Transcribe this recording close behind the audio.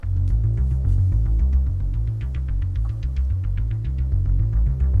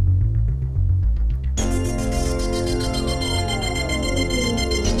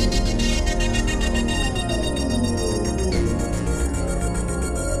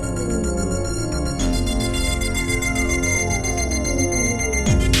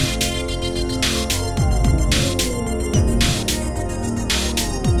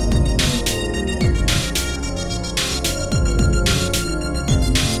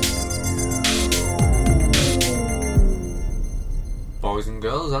boys and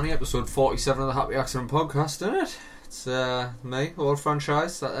girls. Only episode 47 of the Happy Accident Podcast, isn't it? It's me, old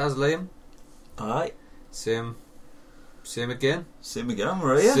franchise. That's Liam. Aye. Same again. Same again,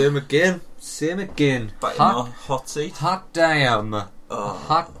 were you? Same again. Back in the hot seat. Hot damn. Oh.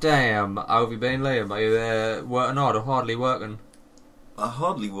 Hot damn. How have you been, Liam? Are you working hard or hardly working? I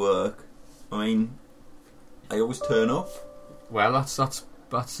hardly work. I mean, I always turn up. Well, that's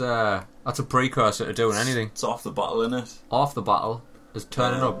a precursor to doing anything. It's half the battle, innit? Half the battle is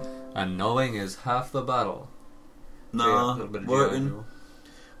turning up, and knowing is half the battle. Nah,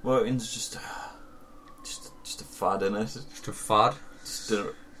 working's just a fad, innit? Just a fad.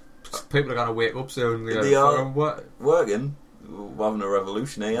 People are going to wake up soon. They are working. We're having a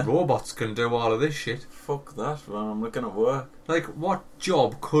revolution here. Robots can do all of this shit. Fuck that, man. I'm looking at work. Like, what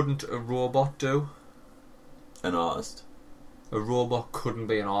job couldn't a robot do? An artist. A robot couldn't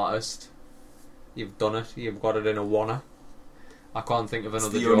be an artist. You've done it. You've got it in a wanna. I can't think of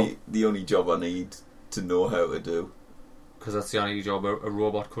another job. The only job I need to know how to do. Because that's the only job a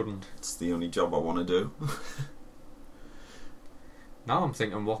robot couldn't. It's the only job I want to do. Now I'm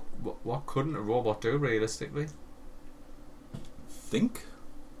thinking, what couldn't a robot do realistically? Think?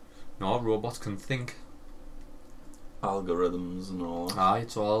 No, robots can think. Algorithms and all that. Aye,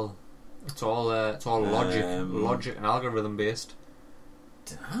 it's all logic and algorithm based.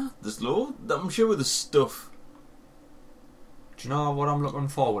 There's loads. I'm sure there's stuff. Do you know what I'm looking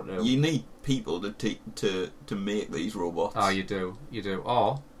forward to? You need people to make these robots. Oh, you do.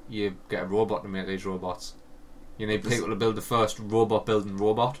 Or you get a robot to make these robots. You need people to build the first robot building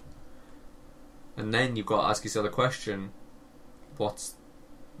robot. And then you've got to ask yourself the question,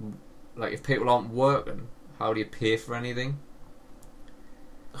 if people aren't working, how do you pay for anything?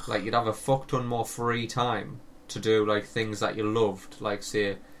 Like, you'd have a fuck ton more free time to do, like, things that you loved, like,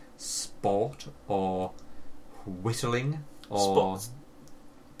 say, sport, or whittling, or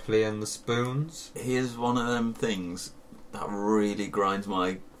playing the spoons. Here's one of them things that really grinds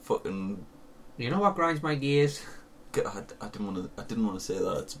my fucking... You know what grinds my gears? I didn't want to say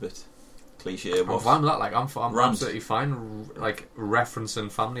that. It's a bit cliche. I'm fine with that. Like, I'm absolutely fine, like,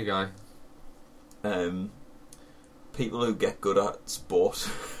 referencing Family Guy. People who get good at sport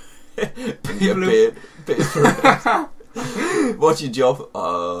and get paid for it. What's your job?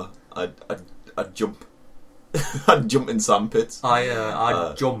 I'd jump. I'd jump in sandpits.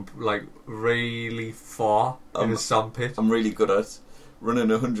 I'd jump like really far in a sandpit. I'm really good at running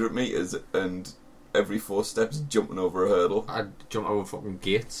 100 metres and every 4 steps jumping over a hurdle. I'd jump over fucking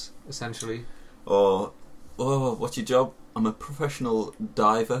gates, essentially. Or, what's your job? I'm a professional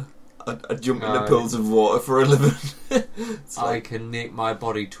diver. I jump into pools of water for a living. I can make my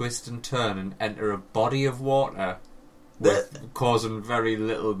body twist and turn and enter a body of water causing very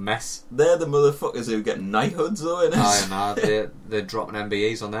little mess. They're the motherfuckers who get knighthoods though, innit? Aye, they're dropping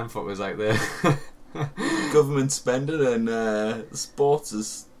MBEs on them fuckers like they're government spending and sports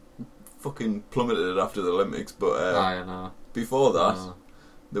is fucking plummeted after the Olympics, but before that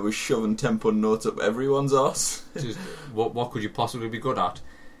they were shoving 10-pound notes up everyone's arse. Just, what could you possibly be good at?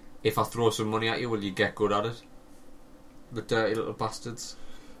 If I throw some money at you, will you get good at it? The dirty little bastards.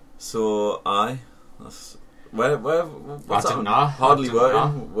 So, what's that? Hardly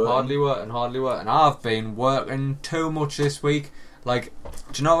working. I've been working too much this week. Like,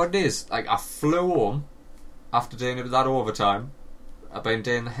 do you know what it is? Like, I flew home after doing that overtime. I've been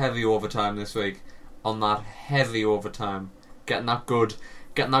doing heavy overtime this week. On that heavy overtime, getting that good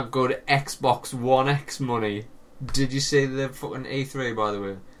Xbox One X money. Did you see the fucking E3, by the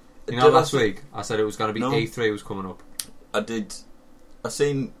way? You know, last week I said it was going to be E3 was coming up. I did. I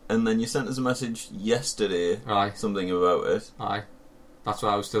seen, and then you sent us a message yesterday. Aye. Something about it. Aye. That's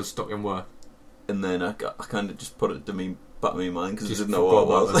why I was still stuck in work. And then I kind of just put it back in my mind because I didn't know what it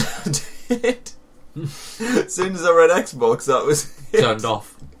was. As soon as I read Xbox, that was turned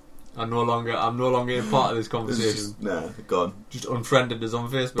off. I'm no longer a part of this conversation. Gone. Just unfriended us on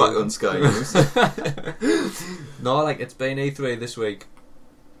Facebook. Back on Sky News. No, like, it's been E3 this week.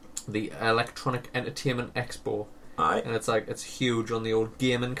 The Electronic Entertainment Expo. Aye. And it's huge on the old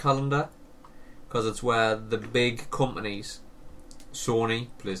gaming calendar. Because it's where the big companies, Sony,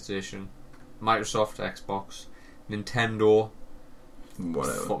 PlayStation, Microsoft, Xbox, Nintendo,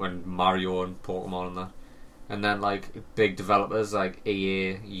 whatever, fucking Mario and Pokemon and that. And then, like, big developers like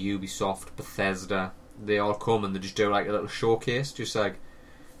EA, Ubisoft, Bethesda, they all come and they just do, like, a little showcase, just like,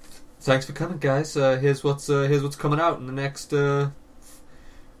 thanks for coming, guys. Here's what's coming out in the next.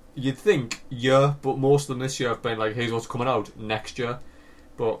 You'd think but most of them this year have been like, here's what's coming out next year.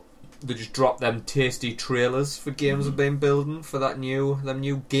 But they just dropped them tasty trailers for games they've been building for them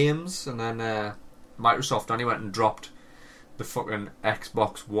new games, and then Microsoft only went and dropped the fucking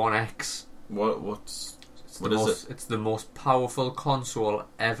Xbox One X. What is it? It's the most powerful console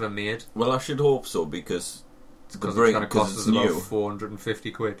ever made. Well, I should hope so because it's going to cost us new. about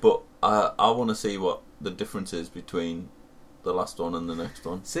 450 quid. But I want to see what the difference is between the last one and the next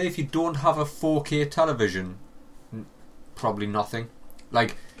one. Say if you don't have a 4K television, probably nothing.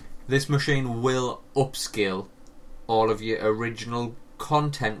 Like, this machine will upscale all of your original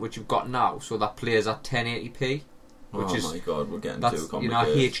content which you've got now, so that plays at 1080p. Which is, my god, we're getting too complicated. You know,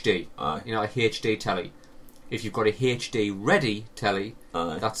 HD. Aye. You know, a HD telly. If you've got a HD ready telly,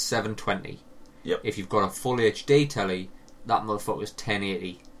 Aye. that's 720. Yep. If you've got a full HD telly, that motherfucker's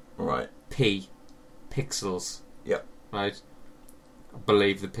 1080. Right. P. Pixels. Yep. Right? I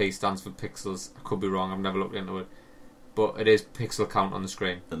believe the P stands for pixels. I could be wrong, I've never looked into it. But it is pixel count on the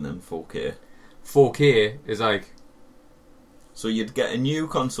screen. And then 4K. 4K is like... So you'd get a new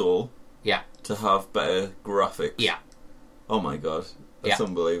console... Yeah. To have better graphics. Yeah. Oh my god. That's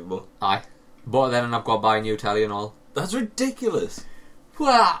unbelievable. Aye. But then I've got to buy a new telly and all. That's ridiculous.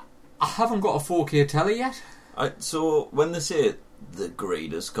 Well, I haven't got a 4K telly yet. So when they say the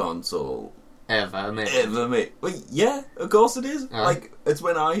greatest console ever made. Well, yeah, of course it is. Aye. Like, it's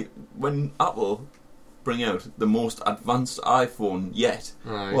when Apple bring out the most advanced iPhone yet.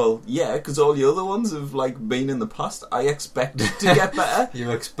 Aye. Well, yeah, because all the other ones have like been in the past. I expect it to get better.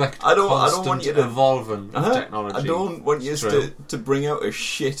 You expect I don't want you to evolving technology. I don't want you to bring out a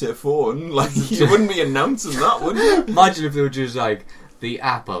shitter phone. Like, you wouldn't be announcing that, would you? Imagine if they were just like the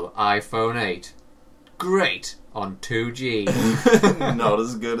Apple iPhone 8, great on 2G, not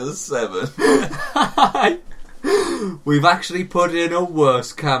as good as 7. We've actually put in a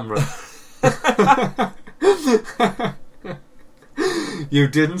worse camera. You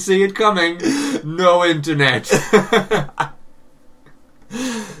didn't see it coming. No internet.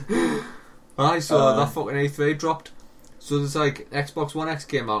 I saw that fucking A3 dropped. So there's like Xbox One X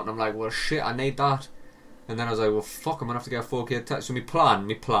came out and I'm like, well shit, I need that. And then I was like, well fuck, I'm gonna have to get a 4K telly. So my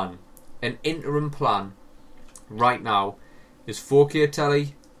plan, an interim plan right now is 4K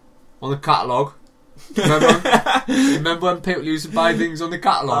telly on the catalogue. Remember when people used to buy things on the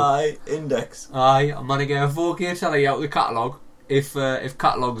catalogue? Aye, index. Aye, I'm gonna get a 4K telly out of the catalogue if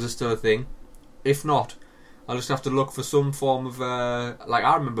catalogues are still a thing. If not, I'll just have to look for some form of like,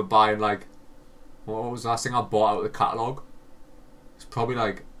 I remember buying like, what was the last thing I bought out of the catalogue? It's probably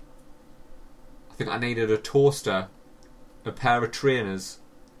like, I think I needed a toaster, a pair of trainers,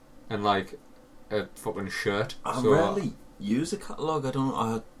 and like a fucking shirt. I rarely use a catalogue. I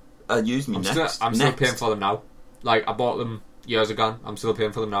don't. I use me next. I'm still paying for them now. Like, I bought them years ago. I'm still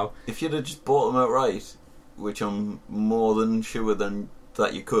paying for them now. If you'd have just bought them outright, which I'm more than sure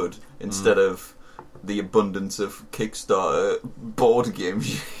that you could, instead of the abundance of Kickstarter board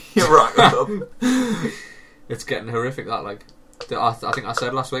games you rack up. It's getting horrific, that, like. I think I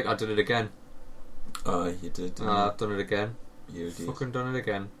said last week I did it again. You did. I've done it again. You did. Fucking done it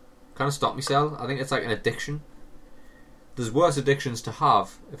again. Can't stop myself. I think it's like an addiction. There's worse addictions to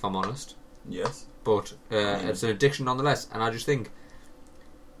have, if I'm honest. Yes. But it's an addiction nonetheless. And I just think,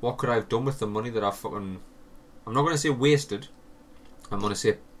 what could I have done with the money that I've fucking... I'm not going to say wasted. I'm going to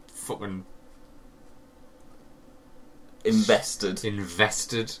say fucking... Invested.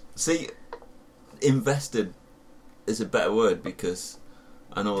 See, invested is a better word because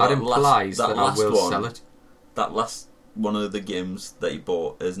I know that implies that I will sell it. That last one of the games that you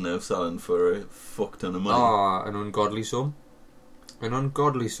bought is now selling for a fuck ton of money. An ungodly sum. An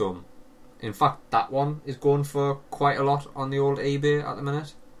ungodly sum. In fact, that one is going for quite a lot on the old eBay at the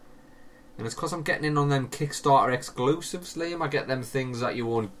minute. And it's because I'm getting in on them Kickstarter exclusives, Liam. I get them things that you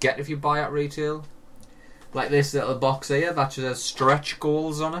won't get if you buy at retail. Like this little box here that just has stretch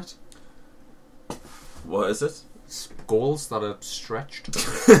goals on it. What is it? Goals that are stretched.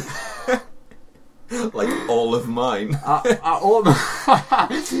 Like all of mine. I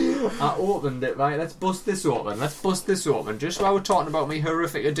opened it, right? Let's bust this open. Just while we're talking about my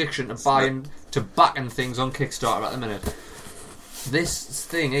horrific addiction to backing things on Kickstarter at the minute. This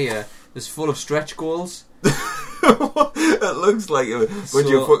thing here is full of stretch goals. It looks like a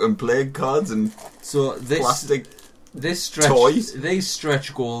bunch of fucking playing cards and plastic toys. These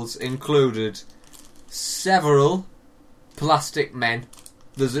stretch goals included several plastic men.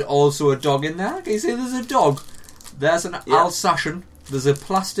 There's also a dog in there. Can you see there's a dog? There's an Alsatian. There's a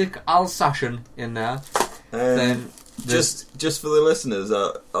plastic Alsatian in there. Then just for the listeners,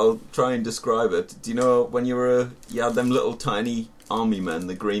 I'll try and describe it. Do you know when you had them little tiny army men,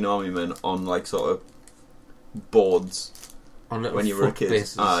 the green army men, on like sort of boards on little when you were a kid?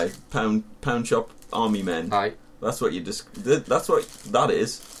 Bases. Aye, pound shop army men. Aye. That's what that's what that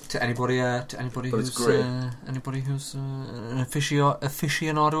is. To anybody But it's who's great. an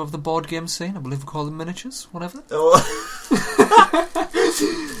aficionado of the board game scene, I believe we call them miniatures, whatever. Oh.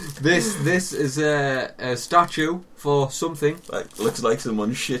 This is a statue for something. Like, looks like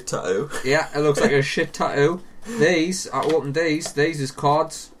someone's shit tattoo. Yeah, it looks like a shit tattoo. These, I opened these. These is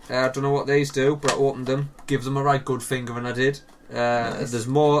cards. I don't know what these do, but I opened them. Give them a right good finger, and I did. Nice. There's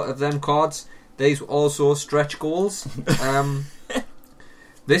more of them cards. These were also stretch goals.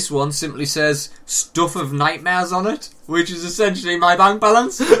 This one simply says "stuff of nightmares" on it, which is essentially my bank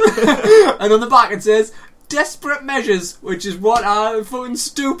balance. And on the back it says "desperate measures," which is what I fucking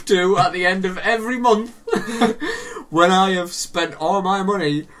stoop to at the end of every month when I have spent all my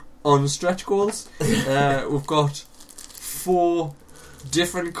money on stretch goals. We've got 4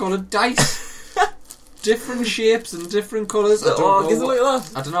 different coloured dice. Different shapes and different colours. I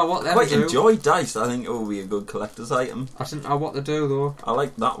don't know what they quite do. enjoy dice. I think it will be a good collector's item. I don't know what they do though. I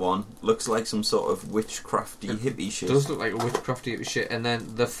like that one. Looks like some sort of witchcrafty hippie shit. It does look like a witchcrafty shit. And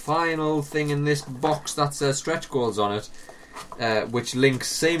then the final thing in this box that says stretch goals on it, which links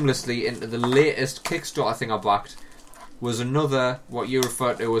seamlessly into the latest Kickstarter thing I backed, was another, what you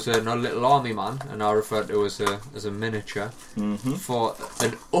referred to as a little army man, and I referred to as a miniature, for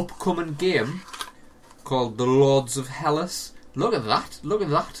an upcoming game called The Lords of Hellas. Look at that. Look at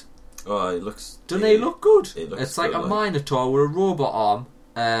that. Oh, it looks... Doesn't he look good? It's like a Minotaur with a robot arm.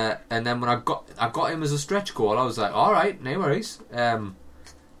 And then when I got him as a stretch goal, I was like, alright, no worries. You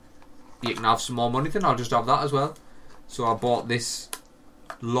can have some more money, then I'll just have that as well. So I bought this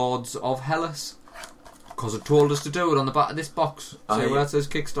Lords of Hellas because it told us to do it on the back of this box. See where it says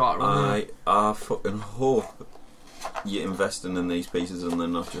Kickstarter on there. I fucking hope you're investing in these pieces and they're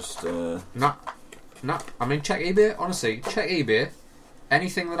not just... Nah, I mean, check eBay, honestly, check eBay.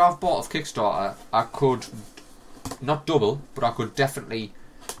 Anything that I've bought of Kickstarter, I could not double, but I could definitely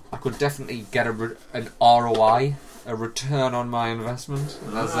get an ROI, a return on my investment.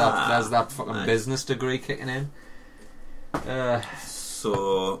 There's that fucking nice. business degree kicking in.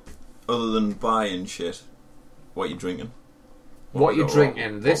 So, other than buying shit, what are you drinking? What you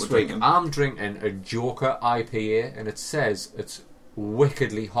drinking this week? Drinking? I'm drinking a Joker IPA, and it says it's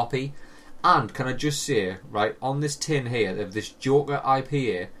wickedly hoppy. And can I just say, right, on this tin here, of this Joker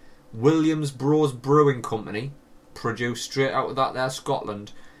IPA, Williams Bros Brewing Company, produced straight out of that there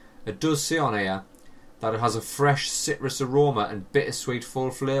Scotland. It does say on here that it has a fresh citrus aroma and bittersweet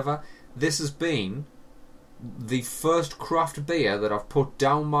full flavour. This has been the first craft beer that I've put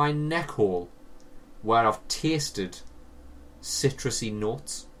down my neck hole where I've tasted citrusy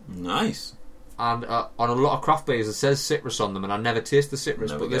notes. Nice. And on a lot of craft beers it says citrus on them and I never taste the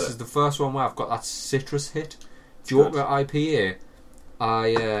citrus, but this is the first one where I've got that citrus hit. Joker IPA. I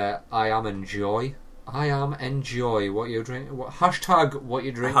am enjoy. What you drink? Hashtag what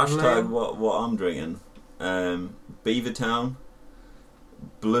you drink? Hashtag what I'm drinking. Beavertown.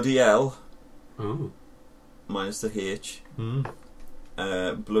 Bloody L. Ooh. Minus the H.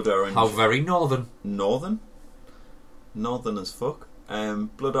 Blood Orange. How very northern. Northern as fuck.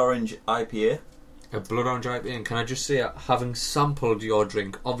 Blood Orange IPA. A Blood Orange IPA. And can I just say, having sampled your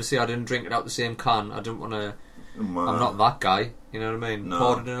drink, obviously I didn't drink it out the same can. I didn't want to. I'm not that guy. You know what I mean? No.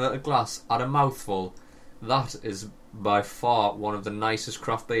 Poured it in a little glass, had a mouthful. That is by far one of the nicest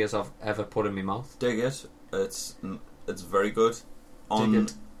craft beers I've ever put in my mouth. Dig it. It's very good. On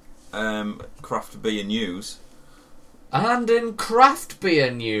craft beer news. And in craft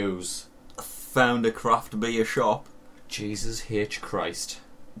beer news, Found a craft beer shop. Jesus H. Christ.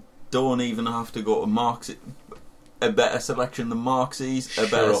 Don't even have to go to Marks. A better selection than Marksy's. A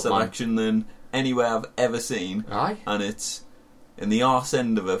Shut better up, selection than anywhere I've ever seen. Aye? And it's in the arse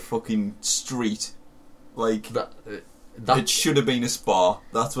end of a fucking street. Like, it should have been a spa.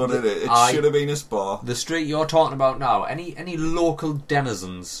 That's what it is. It should have been a spa. The street you're talking about now, any local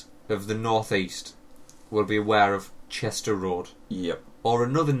denizens of the northeast will be aware of Chester Road. Yep. Or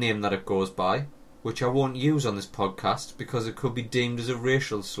another name that it goes by, which I won't use on this podcast because it could be deemed as a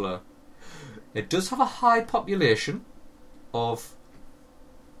racial slur. It does have a high population of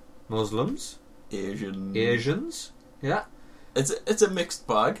Muslims, Asians. Yeah, it's a mixed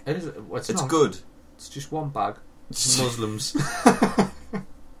bag. it is. It's good. It's just one bag. Muslims.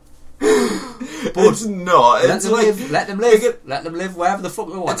 But it's not. Let them live. Let them live wherever the fuck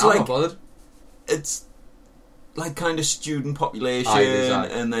they want. It's I'm like, not bothered. It's like kind of student population, Aye.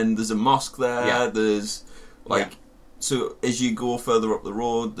 and then there's a mosque there. Yeah. There's like so as you go further up the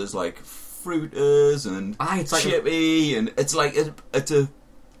road, there's like fruiters and It's like chippy, and it's like it's a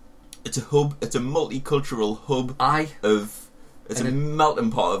hub. It's a multicultural hub. It's a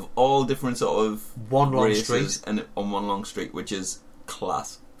melting pot of all different sort of one long races street, and on one long street, which is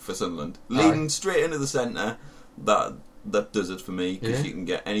class. for Sunderland. Leading straight into the centre, that does it for me, because you can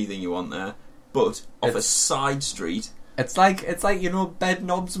get anything you want there. But off a side street... It's like bed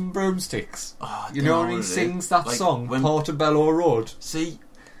knobs and broomsticks. You know when he sings that song, Portobello Road? See...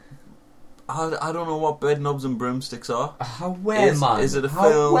 I don't know what bed knobs and broomsticks are. Man? Is it a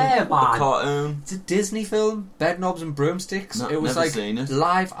film? Man? A cartoon? It's a Disney film. Bed knobs and broomsticks. It was like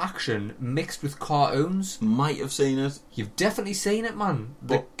live action mixed with cartoons. Might have seen it. You've definitely seen it, man.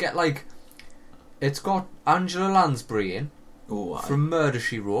 It's got Angela Lansbury in from Murder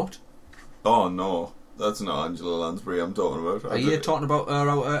She Wrote. Oh no. That's not Angela Lansbury I'm talking about. Are you talking about her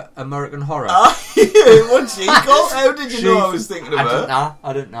out of American Horror? What's she called? How did you know I was thinking about her?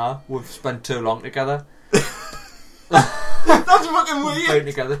 I don't know. We've spent too long together. That's fucking weird. Been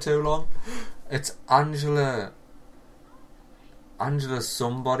together too long. It's Angela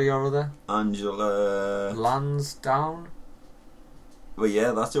somebody or other. Angela Lansdowne? Well,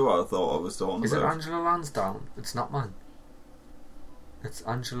 yeah, that's who I thought I was talking about. Is it Angela Lansdowne? It's not, man. It's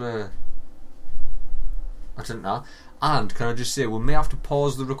Angela... I don't know. And can I just say, we may have to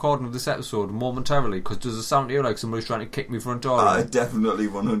pause the recording of this episode momentarily, because does it sound to you like somebody's trying to kick me front door? It definitely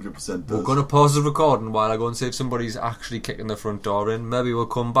 100% does. We're going to pause the recording while I go and see if somebody's actually kicking the front door in. Maybe we'll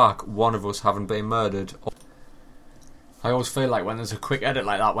come back, one of us having been murdered. I always feel like when there's a quick edit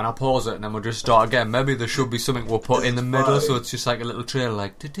like that, when I pause it and then we'll just start again, maybe there should be something we'll put in the middle, so it's just like a little trail,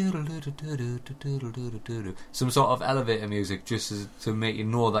 like some sort of elevator music, just to make you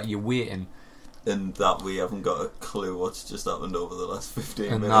know that you're waiting. And that we haven't got a clue what's just happened over the last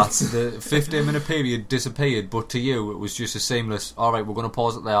 15 and minutes. And the 15 minute period disappeared, but to you it was just a seamless, alright, we're going to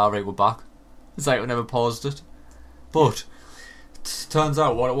pause it there, alright, we're back. It's like we never paused it. But turns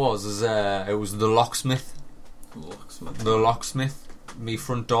out what it was is it was the locksmith. The locksmith. Me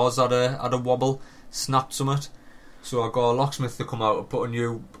front doors had a wobble, snapped something. So I got a locksmith to come out and put a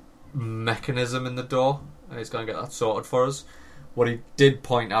new mechanism in the door, and he's going to get that sorted for us. What he did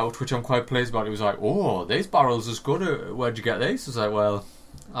point out, which I'm quite pleased about, he was like, "Oh, these barrels is good. Where'd you get these?" I was like, "Well,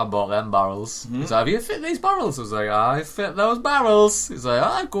 I bought them barrels." He's like, "Have you fit these barrels?" I was like, "I fit those barrels." He's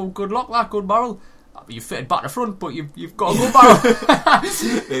like, good luck, that good barrel." You fitted back to front, but you've got a good barrel.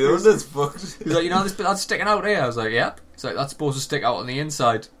 Hey, those fucked. He's like, "You know this bit that's sticking out here?" I was like, "Yep." He's like, "That's supposed to stick out on the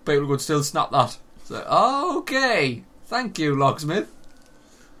inside. People could still snap that." I was like, "Okay, thank you, locksmith."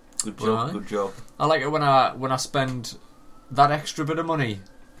 Good job, good job. I like it when I spend that extra bit of money,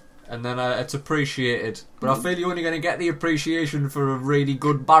 and then it's appreciated. But I feel you're only going to get the appreciation for a really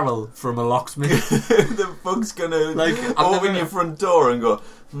good barrel from a locksmith. The fuck's going to open your front door and go,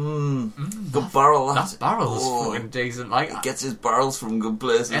 good barrel, that barrel's fucking decent. Like, he gets his barrels from good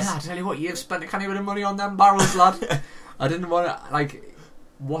places. Yeah, I tell you what, you've spent a canny bit of money on them barrels, lad. I didn't want to, like,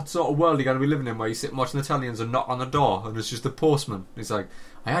 what sort of world are you going to be living in where you sit and watching the Italians and knock on the door and it's just the postman? He's like,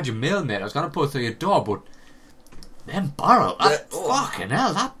 "I had your mail, mate. I was going to put it through your door, but them barrel, fucking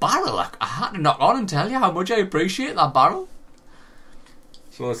hell, that barrel, I had to knock on and tell you how much I appreciate that barrel."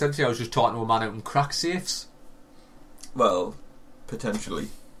 So essentially I was just talking to a man out in crack safes. Well, potentially.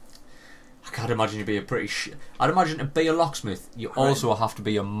 I can't imagine you'd be a pretty I'd imagine to be a locksmith you also have to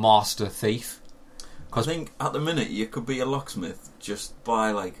be a master thief. I think at the minute you could be a locksmith just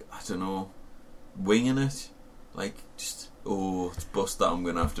by, like, I don't know, winging it. Like, just, it's bust that, I'm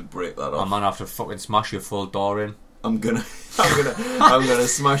going to have to break that off. I might have to fucking smash your full door in. I'm gonna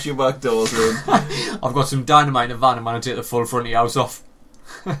smash your back doors in. I've got some dynamite in the van and I'm gonna take the full front of your house off.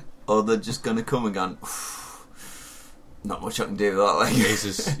 Or they're just gonna come and go, not much I can do with that. Like,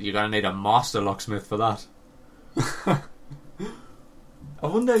 Jesus, you're gonna need a master locksmith for that. I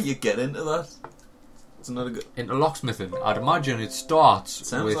wonder how you get into that. It's not a good into locksmithing. I'd imagine it starts.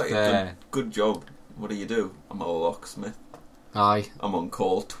 Sounds with like a good job. What do? I'm a locksmith. Aye. I'm on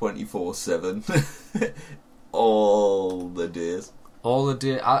call 24/7. All the days.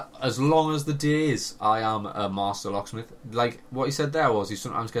 As long as the day is, I am a master locksmith. Like, what he said there was, he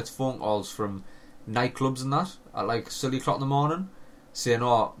sometimes gets phone calls from nightclubs and that, at like silly o'clock in the morning, saying,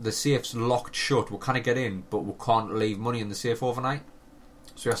 "Oh, the safe's locked shut, we can't get in, but we can't leave money in the safe overnight."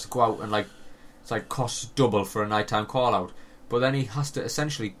 So he has to go out and, like, it's like costs double for a nighttime call out. But then he has to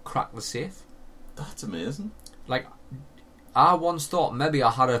essentially crack the safe. That's amazing. Like, I once thought maybe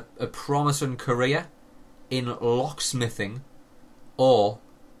I had a promising career in locksmithing or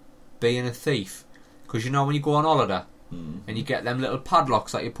being a thief, because you know when you go on holiday and you get them little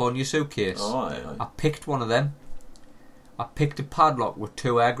padlocks that you put in your suitcase. Aye. I picked one of them. I picked a padlock with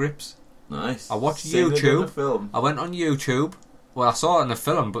 2 air grips. Nice. I watched Seen YouTube. it in a film. I went on YouTube. Well, I saw it in the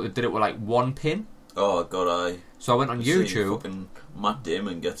film, but they did it with like 1 pin. Oh God, aye. So I went on YouTube. Fucking Matt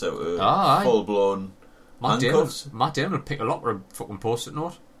Damon gets out a full blown handcuffs. Matt Damon would pick a lock with a fucking post-it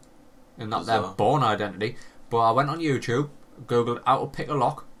note. and that's their born identity. But I went on YouTube, googled how to pick a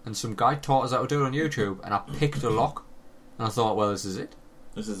lock, and some guy taught us how to do it on YouTube, and I picked a lock, and I thought, well, this is it.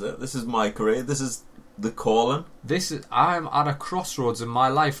 This is it. This is my career. This is the calling. I'm at a crossroads in my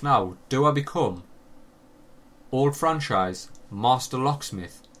life now. Do I become old franchise master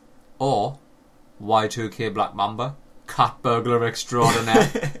locksmith, or Y2K Black Mamba cat burglar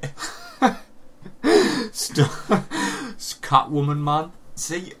extraordinaire? Catwoman man.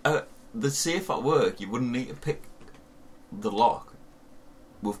 See, the safe at work, you wouldn't need to pick the lock.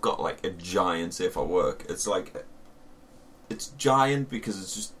 We've got like a giant safe at work. It's like, it's giant because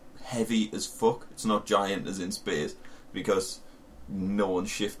it's just heavy as fuck. It's not giant as in space because no one's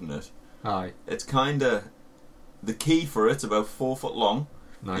shifting it. Aye. It's kind of, the key for it's about 4 foot long.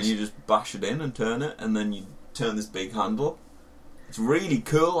 Nice. And you just bash it in and turn it, and then you turn this big handle. It's really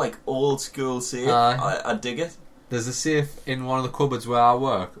cool, like old school safe. I dig it. There's a safe in one of the cupboards where I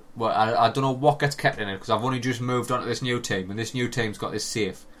work. Well, I don't know what gets kept in it because I've only just moved on to this new team, and this new team's got this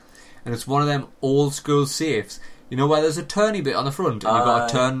safe, and it's one of them old school safes. You know where there's a turny bit on the front, and you've got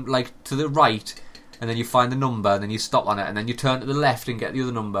to turn like to the right, and then you find the number, and then you stop on it, and then you turn to the left and get the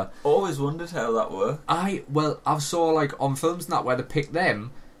other number. Always wondered how that worked. I've saw like on films and that where they pick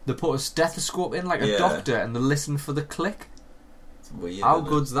them, they put a stethoscope in like a doctor, and they listen for the click. It's weird. How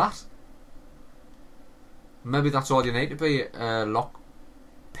good's that? Maybe that's all you need to be a lock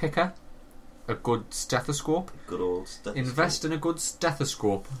picker. A good stethoscope. Good old stethoscope. Invest in a good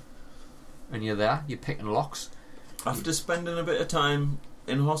stethoscope, and you're there. You're picking locks. After spending a bit of time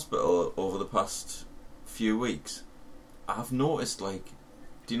in hospital over the past few weeks, I've noticed, like,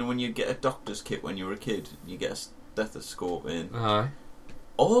 do you know when you get a doctor's kit when you were a kid, you get a stethoscope in?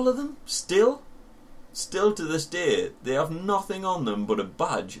 All of them still to this day, they have nothing on them but a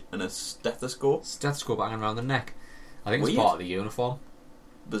badge and a stethoscope. Stethoscope hanging around the neck. I think it's Weird. part of the uniform.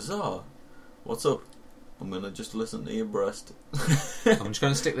 Bizarre. What's up? I'm gonna just listen to your breast. I'm just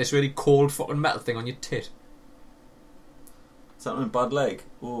gonna stick this really cold fucking metal thing on your tit. Is that a bad leg?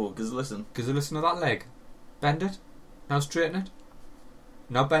 Oh, gives a listen. Gives a listen to that leg. Bend it. Now straighten it.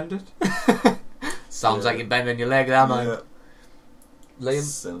 Now bend it. Sounds like you're bending your leg there, man. Liam.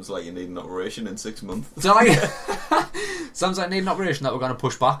 Sounds like you need an operation in 6 months. Sounds like you need an operation that we're going to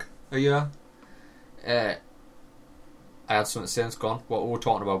push back a year. I had something since gone. What we were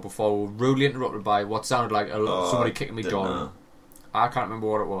talking about before, we were rudely interrupted by what sounded like somebody kicking me door. I can't remember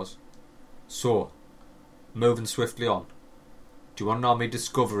what it was. So, moving swiftly on. Do you want to know my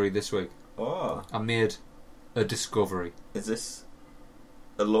discovery this week? Oh. I made a discovery. Is this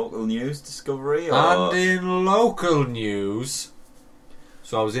a local news discovery? Or? And in local news...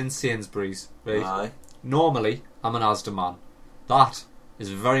 So I was in Sainsbury's, right? Aye. Normally, I'm an Asda man. That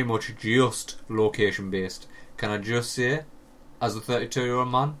is very much just location based. Can I just say, as a 32-year-old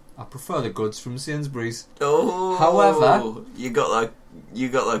man, I prefer the goods from Sainsbury's. Oh, however, you got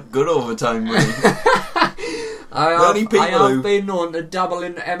that good overtime money. I have been known to dabble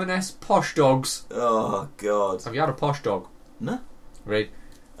in M&S posh dogs. Oh God! Have you had a posh dog? No. Right?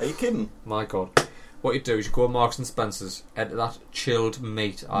 Are you kidding? My God. What you do is you go to Marks and Spencer's, enter that chilled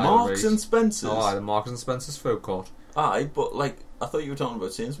meat aisle. Marks and Spencer's? Oh, aye, the Marks and Spencer's food court. Aye, but like, I thought you were talking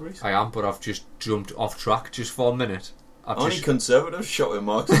about Sainsbury's. I am, but I've just jumped off track just for a minute. Only conservatives shop in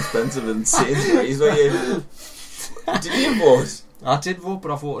Marks and Spencer's and Sainsbury's. Did you vote? I did vote, but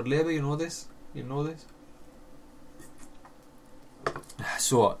I voted Labour, you know this?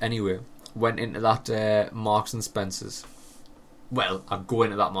 So, anyway, went into that Marks and Spencer's. Well, I go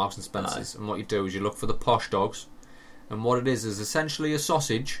into that Marks and Spencer's, and what you do is you look for the posh dogs, and what it is essentially a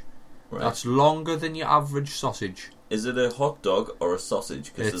sausage that's longer than your average sausage. Is it a hot dog or a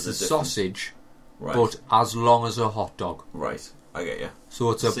sausage? It's a sausage, but as long as a hot dog. Right, I get you.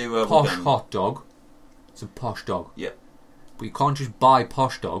 So it's a posh hot dog. It's a posh dog. Yep. But you can't just buy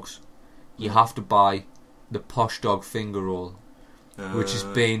posh dogs. You have to buy the posh dog finger roll, which has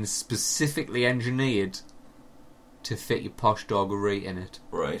been specifically engineered to fit your posh doggery in it.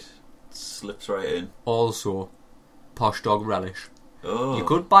 Right. Slips right in. Also, posh dog relish. Oh. You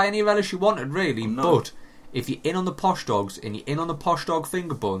could buy any relish you wanted, really, but if you're in on the posh dogs and you're in on the posh dog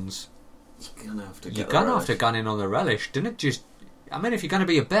finger buns, you're gonna have to go in on the relish. Didn't it just... I mean, if you're gonna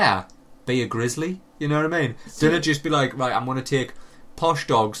be a bear, be a grizzly. You know what I mean? Didn't it just be like, right, I'm gonna take posh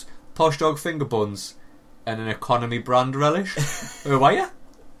dogs, posh dog finger buns, and an economy brand relish? Who are you?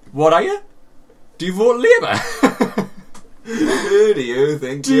 What are you? Do you vote Labour? Who do you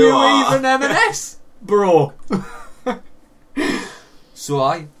think do you you are? even M&S, bro? So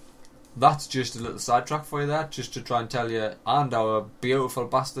that's just a little sidetrack for you there, just to try and tell you and our beautiful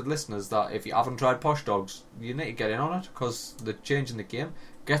bastard listeners that if you haven't tried posh dogs, you need to get in on it because they're changing the game.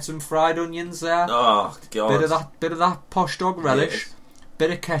 Get some fried onions there. Oh God! Bit of that posh dog relish. Yes.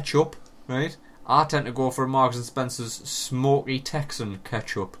 Bit of ketchup, right? I tend to go for a Marks and Spencer's smoky Texan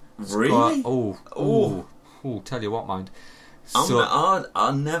ketchup. Really? Tell you what, mind.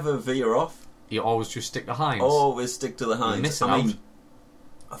 I'll never veer off. You always just stick to Heinz. Always stick to the Heinz. You're missing out.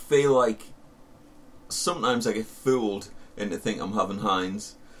 I feel like sometimes I get fooled into think I'm having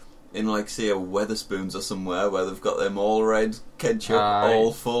Heinz in, like, say, a Weatherspoons or somewhere where they've got them all red ketchup,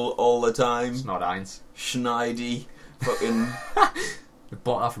 all full all the time. It's not Heinz. Schneidy, fucking. They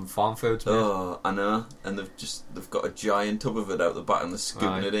bought that from Farm Foods, mate. Oh, I know. And they've got a giant tub of it out the back and they're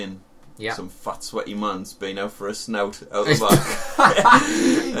scooping it in. Yeah. Some fat, sweaty man's been out for a snout out the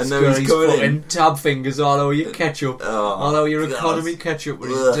back. And now he's coming in. Tab fingers all over your ketchup. All over your God. economy ketchup with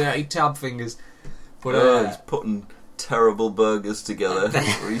his dirty tab fingers. But he's putting terrible burgers together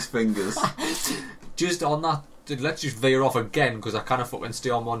with his fingers. Just on that, let's just veer off again because I kind of fucking stay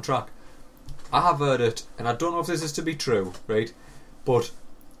on one track. I have heard it, and I don't know if this is to be true, right? But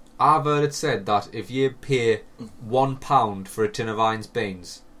I've heard it said that if you pay £1 for a tin of Heinz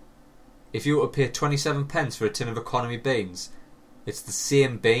beans, if you were to pay 27 pence for a tin of economy beans, it's the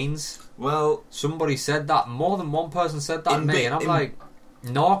same beans. Well, somebody said that. More than one person said that to me, and I'm like,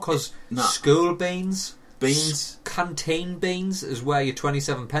 no, because school beans, canteen beans is where your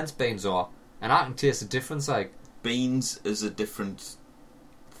 27 pence beans are, and I can taste the difference. Like, beans is a different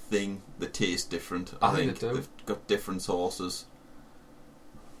thing. They taste different. I think they do. They've got different sauces.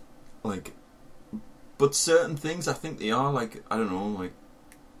 Like, but certain things, I think they are, like, I don't know, like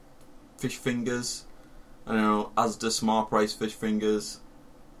fish fingers. I don't know, Asda Smart Price fish fingers.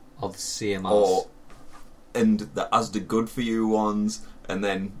 Or the same as. And the Asda Good For You ones, and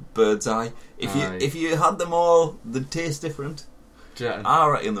then Bird's Eye. If you had them all, they'd taste different. I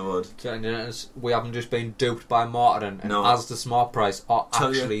reckon they would. We haven't just been duped by marketing, and Asda Smart Price are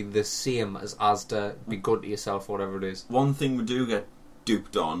actually the same as Asda Be Good to Yourself, whatever it is. One thing we do get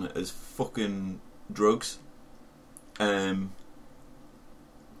duped on is fucking drugs. Cold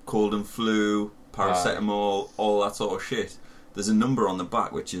and flu, paracetamol, all that sort of shit. There's a number on the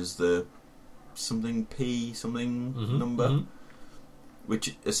back which is the something P something number,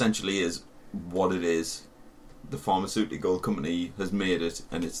 which essentially is what it is. The pharmaceutical company has made it,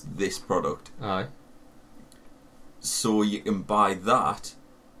 and it's this product. Aye. So you can buy that,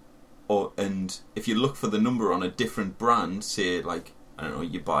 and if you look for the number on a different brand, say, like, I don't know,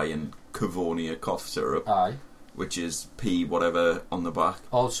 you're buying Cavonia cough syrup, aye, which is P whatever on the back.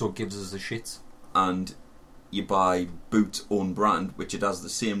 Also gives us the shits. And you buy Boots' own brand, which it has the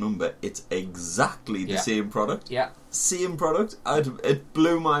same number. It's exactly the same product. Yeah. Same product. It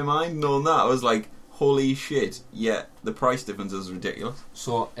blew my mind knowing that. I was like, holy shit. Yeah, the price difference is ridiculous.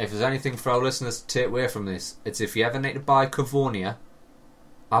 So, if there's anything for our listeners to take away from this, it's if you ever need to buy Cavonia,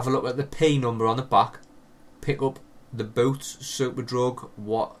 have a look at the P number on the back, pick up the Boots, Superdrug,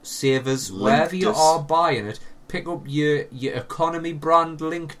 Savers, wherever you are buying it, pick up your economy brand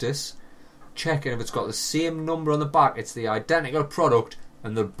Linctus, check it. If it's got the same number on the back, it's the identical product,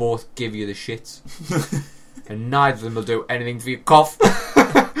 and they'll both give you the shits. And neither of them will do anything for your cough.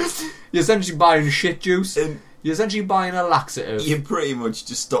 You're essentially buying shit juice. You're essentially buying a laxative. You pretty much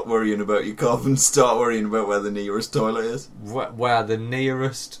just stop worrying about your cough and start worrying about where the nearest toilet is. Where the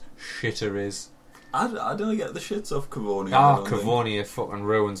nearest shitter is. I don't get the shits off Cavonia. Cavonia fucking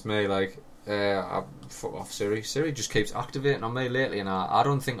ruins me. Like, fuck off Siri. Siri just keeps activating on me lately, and I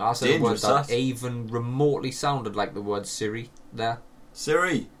don't think I said a word that even remotely sounded like the word Siri there.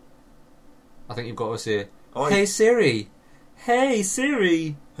 Siri. I think you've got to say, hey Siri. Hey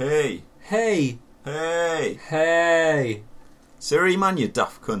Siri. Hey. Hey. Hey. Hey. Siri, man, you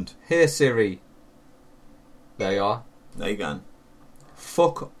daft cunt. Hey Siri. There you are. There you go.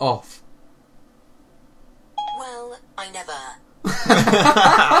 Fuck off. Well, I never.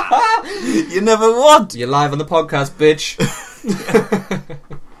 You never what? You're live on the podcast, bitch.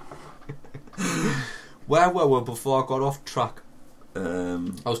 Where were we before I got off track? I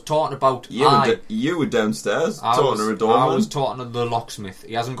was talking about... You were downstairs talking to a doorman. I was talking to the Locksmith.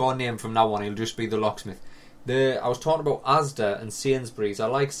 He hasn't got a name from now on. He'll just be the Locksmith. I was talking about Asda and Sainsbury's. I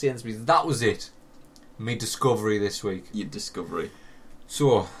like Sainsbury's. That was it. My discovery this week. Your discovery.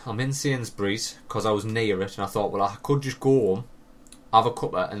 So, I'm in Sainsbury's because I was near it, and I thought, well, I could just go home, have a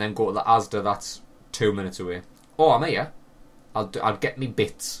cuppa, and then go to the Asda that's 2 minutes away. Oh, I'm here. I'll get me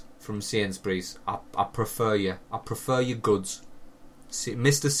bits from Sainsbury's. I prefer you. I prefer your goods.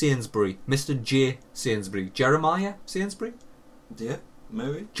 Mr. Sainsbury. Mr. J. Sainsbury. Jeremiah Sainsbury? Yeah.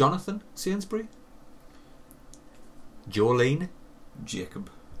 maybe. Jonathan Sainsbury. Jolene. Jacob,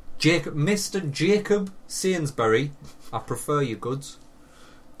 Mr. Jacob Sainsbury. I prefer your goods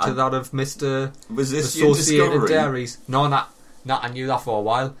to that of Mr. Was this your Associated discovery? Dairies. No, I knew that for a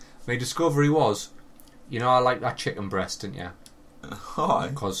while. My discovery was, I like that chicken breast, didn't you? Hi.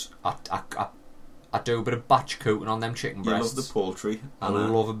 Because I do a bit of batch cooking on them chicken You breasts. love the poultry. I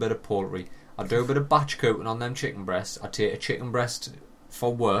love a bit of poultry. I do a bit of batch cooking on them chicken breasts. I take a chicken breast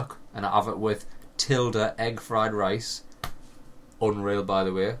for work and I have it with Tilda egg fried rice. Unreal, by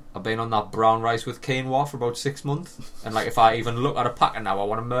the way. I've been on that brown rice with quinoa for about 6 months, and if I even look at a packet now, I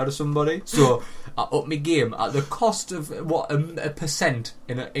want to murder somebody. So I up my game at the cost of a percent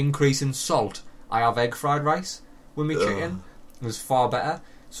in an increase in salt. I have egg fried rice with my chicken. It was far better.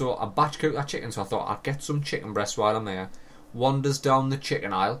 So I batch cooked that chicken. So I thought I'd get some chicken breast while I'm there. Wanders down the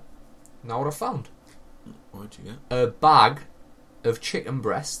chicken aisle. Now what I found? What'd you get? A bag of chicken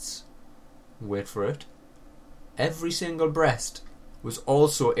breasts. Wait for it. Every single breast was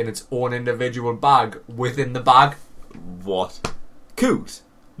also in its own individual bag within the bag. What? Cooked?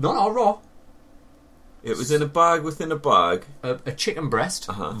 No, raw. It was in a bag within a bag. A chicken breast,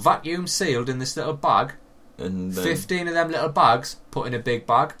 Uh-huh. vacuum sealed in this little bag. And then, 15 of them little bags put in a big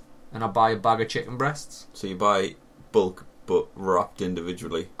bag, and I buy a bag of chicken breasts. so you buy bulk but wrapped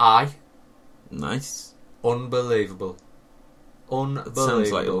individually. Aye. Nice. Unbelievable. That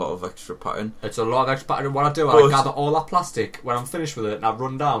sounds like a lot of extra pattern. It's a lot of extra pattern. What I do, But- I gather all that plastic when I'm finished with it, and I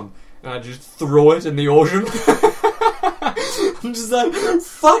run down and I just throw it in the ocean. I'm just like,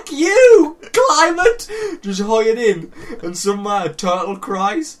 fuck you, climate! Just hoy it in, and some turtle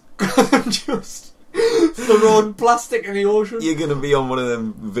cries. I'm just throwing plastic in the ocean. You're going to be on one of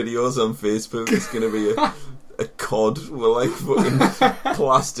them videos on Facebook. It's going to be a cod with fucking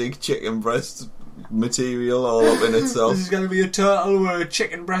plastic chicken breast material all up in itself. This is going to be a turtle with a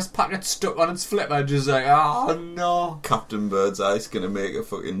chicken breast packet stuck on its flipper, just like, oh no. Captain Birdseye's going to make a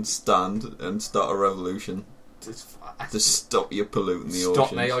fucking stand and start a revolution to stop you polluting the ocean.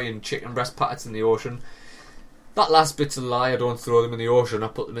 Stop me eating chicken breast packets in the ocean. That last bit's a lie. I don't throw them in the ocean, I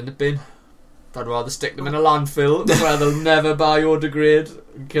put them in the bin. I'd rather stick them in a landfill where they'll never biodegrade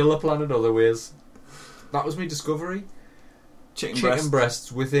and kill the planet other ways. That was my discovery. Chicken breasts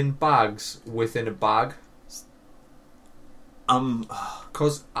within bags within a bag.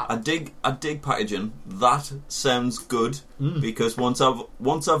 Cause I dig packaging. That sounds good because once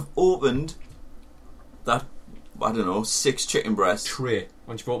I've opened that, I don't know, 6 chicken breasts. Tray.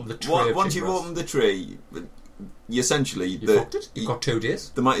 Once you've opened the tray. Once you've opened the tray, you essentially you fucked it. You've got 2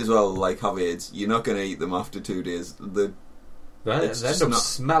 days. They might as well have AIDS. You're not going to eat them after 2 days. They end up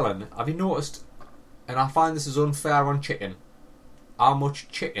smelling. Have you noticed? And I find this is unfair on chicken. How much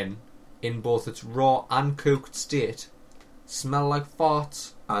chicken, in both its raw and cooked state, smell like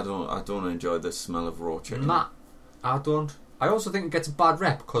farts? I don't enjoy the smell of raw chicken. Nah, I don't. I also think it gets a bad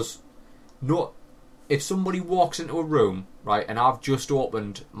rep because if somebody walks into a room, right, and I've just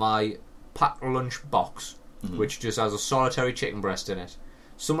opened my packed lunch box, which just has a solitary chicken breast in it,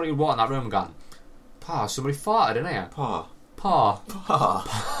 somebody would walk in that room and go, "Pa, somebody farted in here." Pa.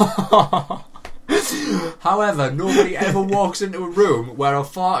 However, nobody ever walks into a room where I've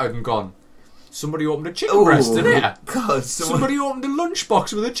farted and gone, "Somebody opened a chicken breast in here." God, Somebody opened a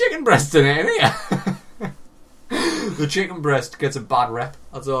lunchbox with a chicken breast in it in here. The chicken breast gets a bad rep.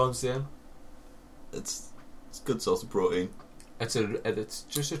 That's all I'm saying. It's good source of protein. It's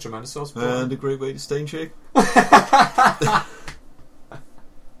just a tremendous source of protein. And a great way to stay in shape.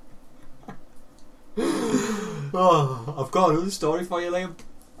 Oh, I've got another story for you, Liam.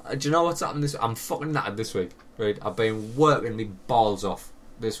 Do you know what's happened this week? I'm fucking knackered this week. Right, I've been working me balls off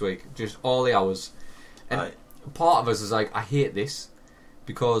this week, just all the hours. And part of us is like, I hate this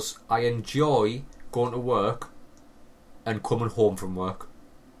because I enjoy going to work and coming home from work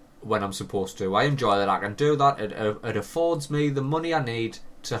when I'm supposed to. I enjoy that I can do that. It affords me the money I need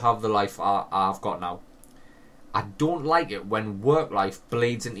to have the life I've got now. I don't like it when work life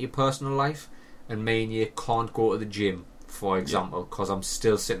bleeds into your personal life and me and you can't go to the gym, for example, because I'm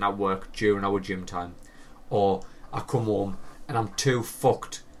still sitting at work during our gym time. Or I come home and I'm too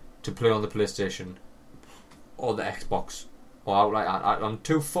fucked to play on the PlayStation or the Xbox or out like that. I'm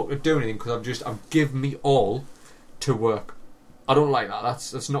too fucked to do anything because I've given me all to work. I don't like that.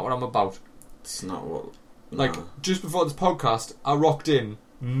 That's not what I'm about. It's not what... Like, just before this podcast, I rocked in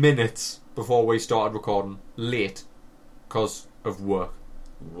minutes before we started recording, late, because of work.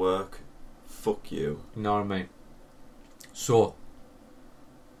 Work? Fuck you. You know what I mean? So,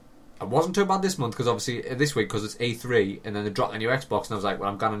 it wasn't too bad this month, because obviously, this week, because it's E3, and then they dropped the new Xbox, and I was like, well,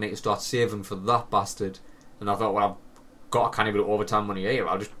 I'm going to need to start saving for that bastard. And I thought, well, got a canny bit of overtime money here,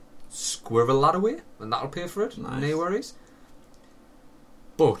 I'll just squirrel that away and that'll pay for it. Nice. No worries.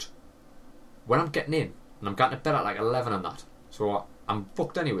 But when I'm getting in and I'm getting to bed at like 11 and that, so I'm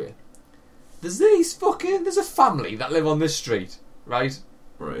fucked anyway. There's a family that live on this street, right?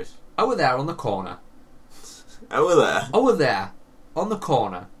 Right. Over there on the corner. Over there on the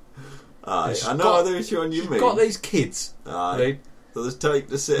corner. Aye, I know which one you mean. Got these kids. Aye. Right? So there's type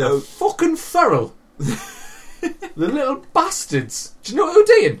to sit They're out. fucking feral. The little bastards. Do you know what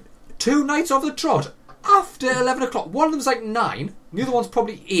they're doing? 2 nights off the trot after 11 o'clock. One of them's like 9, the other one's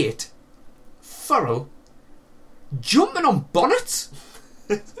probably 8. Feral. Jumping on bonnets.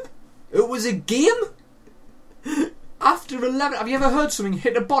 It was a game. After 11. Have you ever heard something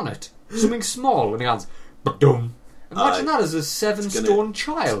hit a bonnet? Something small and it goes ba-dum. Imagine that as a 7-stone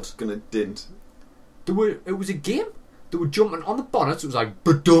child. It's gonna dint. It was a game. They were jumping on the bonnets. It was like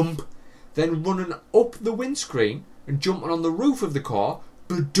ba-dump. Then running up the windscreen and jumping on the roof of the car.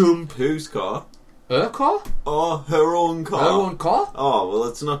 Ba-dump. Whose car? Her car? Oh, her own car. Her own car? Oh, well,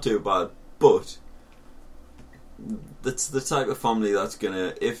 it's not too bad. But that's the type of family that's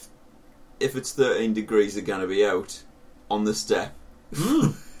gonna, if it's 13 degrees, they're gonna be out on the step.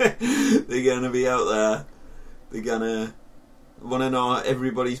 They're gonna be out there. They're gonna want to know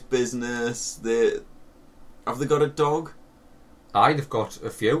everybody's business. Have they got a dog? Aye, they've got a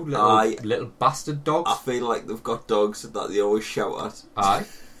few little bastard dogs. I feel like they've got dogs that they always shout at. Aye.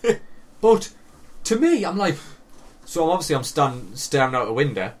 But to me, I'm like, so obviously I'm staring out the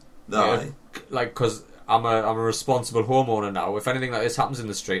window. Aye. Like, because I'm a responsible homeowner now. If anything like this happens in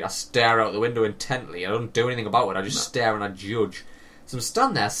the street, I stare out the window intently. I don't do anything about it. I just stare and I judge. So I'm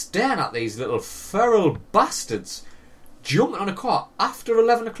standing there staring at these little feral bastards jumping on a car after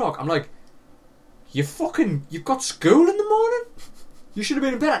 11 o'clock. I'm like, you've got school in the morning? You should have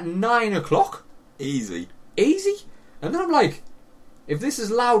been in bed at 9 o'clock. Easy. And then I'm like, if this is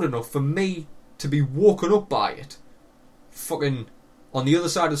loud enough for me to be woken up by it, fucking on the other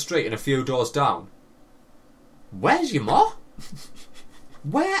side of the street and a few doors down, where's your ma?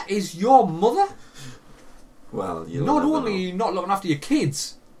 Where is your mother? Well, not only are you not looking after your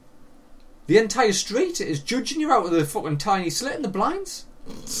kids, the entire street is judging you out of the fucking tiny slit in the blinds.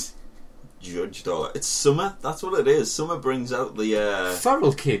 Judged all it. It's summer. That's what it is. Summer brings out the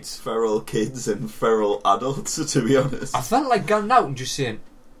feral kids and feral adults. To be honest, I felt like going out and just saying,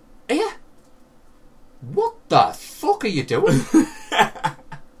 "Here, what the fuck are you doing?"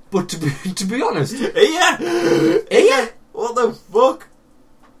 But to be honest, here, what the fuck?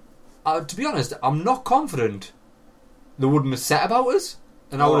 To be honest, I'm not confident they wouldn't have set about us,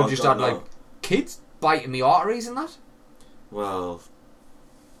 and I would have just had like kids biting me arteries and that. Well,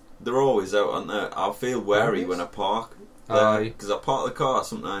 they're always out, aren't they? I feel wary when I park. Because I park the car,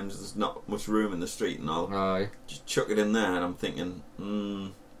 sometimes there's not much room in the street, and I'll just chuck it in there, and I'm thinking,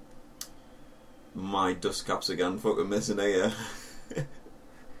 my dust caps again, fucking missing here.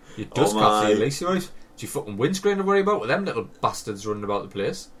 Your dust caps here, at least, right? It's your fucking windscreen to worry about with them little bastards running about the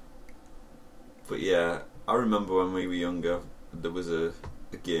place. But yeah, I remember when we were younger, there was a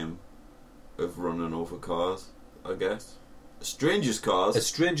game of running over cars, I guess. A stranger's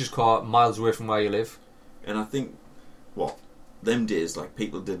car miles away from where you live. And I think, them days, like,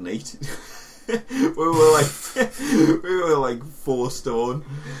 people didn't eat. we were like 4 stone.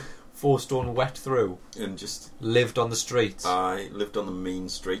 4 stone wet through. And just lived on the streets. I lived on the mean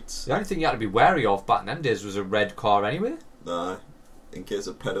streets. The only thing you had to be wary of back in them days was a red car anyway. In case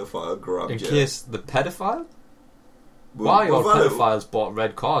a pedophile grabbed you. In case the pedophile? Why all pedophiles bought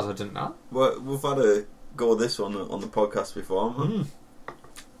red cars, I didn't know. Well, we've had a go at this one on the podcast before, haven't we?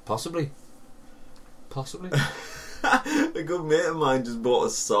 Possibly. A good mate of mine just bought a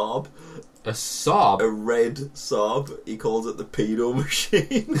Saab. A Saab? A red Saab. He calls it the pedo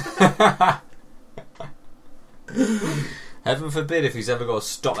machine. Heaven forbid if he's ever got to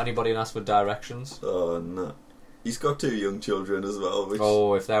stop anybody and ask for directions. Oh, no. He's got 2 young children as well. Which...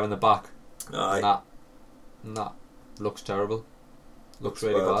 Oh, if they're in the back. Aye. Nah. Looks terrible. Looks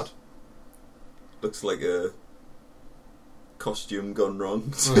really bad. Looks like a costume gone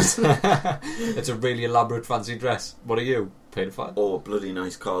wrong. It's a really elaborate fancy dress. What are you? Paedophile? Oh, bloody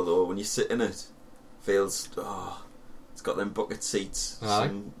nice car though. When you sit in it, feels... it's got them bucket seats.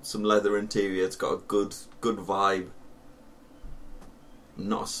 Some leather interior. It's got a good vibe. I'm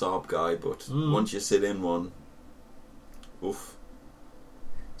not a Saab guy, but once you sit in one... Oof.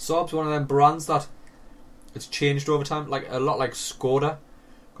 Saab's one of them brands that it's changed over time, like a lot like Skoda.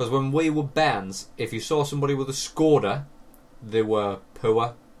 Because when we were bands, if you saw somebody with a Skoda, they were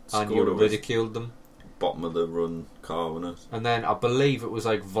poor and you ridiculed them. Bottom of the run car, wasn't it? And then I believe it was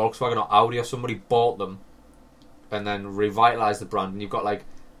like Volkswagen or Audi or somebody bought them and then revitalise the brand, and you've got like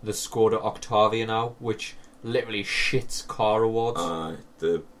the Skoda Octavia now, which literally shits car awards.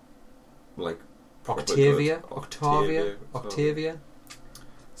 The like Octavia.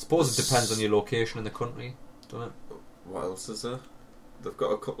 Suppose it depends on your location in the country, doesn't it? What else is there? They've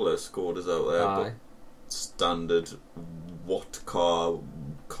got a couple of Skodas out there, but standard what car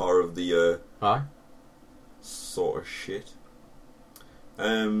of the year sort of shit.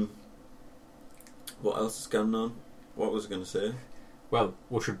 What else is going on? What was I going to say? Well,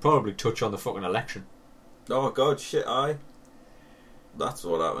 we should probably touch on the fucking election. Oh god, shit, aye. That's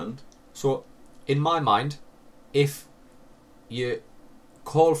what happened. So, in my mind, if you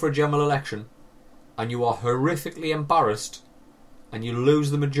call for a general election and you are horrifically embarrassed and you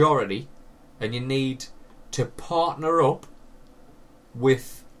lose the majority and you need to partner up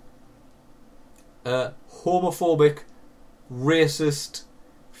with a homophobic, racist,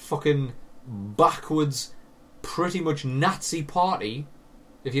 fucking backwards, pretty much Nazi party,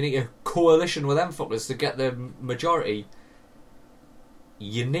 if you need a coalition with them fuckers to get the majority,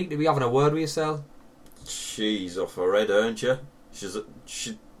 you need to be having a word with yourself. She's off her head, aren't you? She's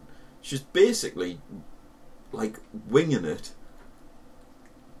basically like winging it,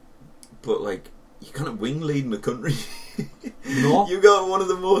 but like you can't wing leading the country. No, you got one of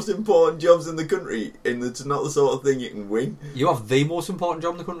the most important jobs in the country, and it's not the sort of thing you can wing. You have the most important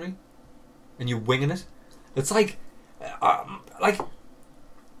job in the country, and you're winging it. It's like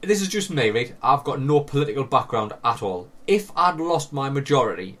this is just me, right? I've got no political background at all. If I'd lost my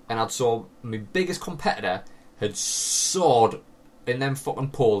majority and I'd saw my biggest competitor had soared in them fucking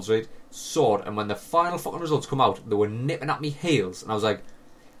polls, right? Soared, and when the final fucking results come out, they were nipping at me heels, and I was like,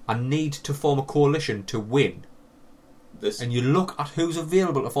 I need to form a coalition to win. And you look at who's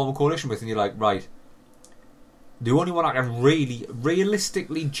available to form a coalition with, and you're like, right, the only one I can really,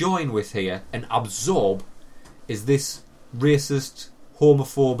 realistically join with here and absorb is this racist,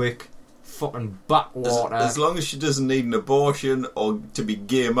 homophobic, fucking backwater. As long as she doesn't need an abortion or to be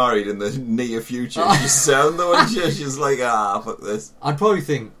gay married in the near future, she's sound though, and she's like, fuck this. I'd probably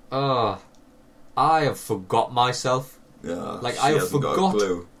think, I have forgot myself. Yeah, like I have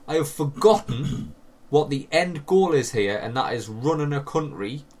forgotten what the end goal is here, and that is running a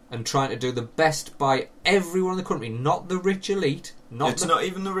country and trying to do the best by everyone in the country, not the rich elite. It's not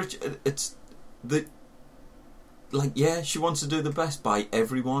even the rich. It's the she wants to do the best by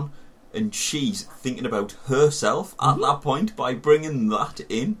everyone, and she's thinking about herself at that point by bringing that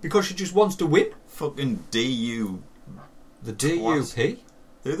in because she just wants to win. Fucking DU. The DUP.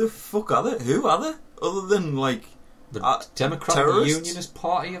 Who the fuck are they? Who are they? Other than like the Democratic Unionist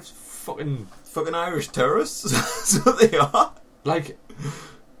Party of fucking Irish terrorists. That's what they are. Like,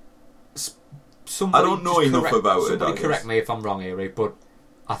 somebody I don't know enough about it. Somebody correct me if I'm wrong here, right? But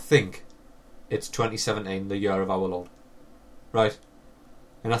I think it's 2017, the year of our Lord, right?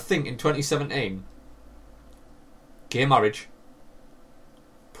 And I think in 2017, gay marriage,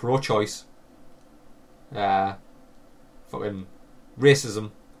 pro-choice, fucking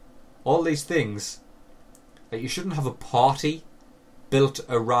racism, all these things, that you shouldn't have a party built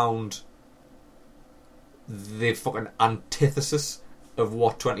around the fucking antithesis of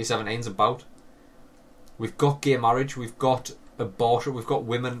what 2017's about. We've got gay marriage, we've got abortion, we've got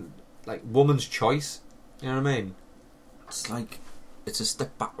women, like woman's choice. You know what I mean? It's like, it's a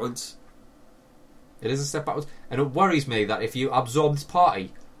step backwards. It is a step backwards, and it worries me that if you absorb this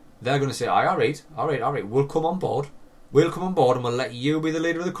party, they're going to say, alright, we'll come on board, and we'll let you be the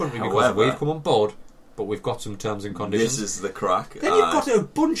leader of the country because we've come on board, but we've got some terms and conditions. This is the crack. Then you've got a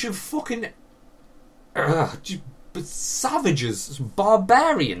bunch of fucking savages,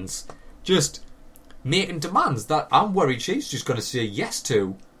 barbarians, just making demands that I'm worried she's just going to say yes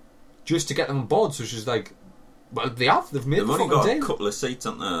to, just to get them on board. So she's like, well, they've made the fucking deal. They've only got a couple of seats,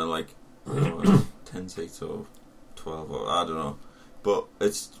 aren't there? Like 10 seats or 12 or I don't know. But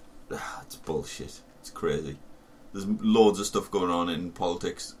it's bullshit. It's crazy. There's loads of stuff going on in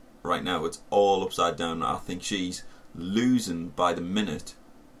politics right now. It's all upside down. I think she's losing by the minute.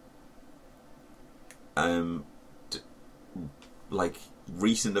 Like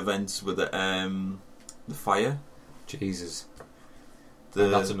recent events with the fire. Jesus.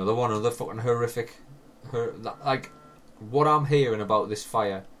 That's another one. Another fucking horrific. Like, what I'm hearing about this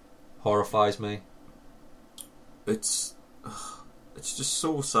fire horrifies me. It's just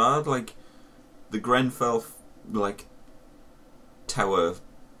so sad. Like the Grenfell Tower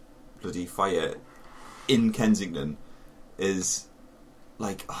bloody fire in Kensington is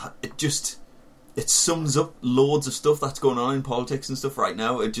like it sums up loads of stuff that's going on in politics and stuff right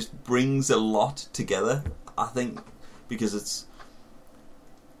now. It just brings a lot together, I think, because it's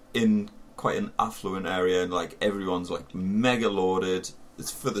in quite an affluent area, and like everyone's like mega loaded.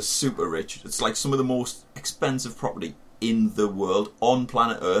 It's for the super rich. It's like some of the most expensive property in the world on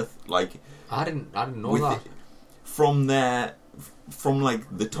planet Earth. Like I didn't know that. From there, from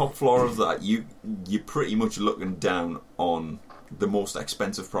like the top floor of that, you're pretty much looking down on the most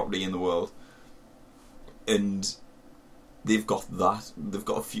expensive property in the world, and they've got that. They've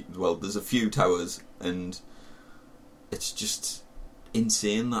got a few. Well, there's a few towers, and it's just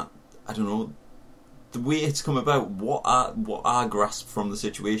insane that, I don't know, the way it's come about. What I grasp from the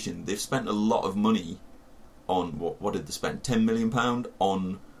situation, they've spent a lot of money on what did they spend? £10 million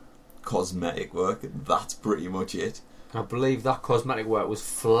on cosmetic work. That's pretty much it. I believe that cosmetic work was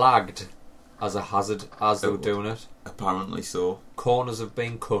flagged as a hazard as they were doing it. Apparently so. Corners have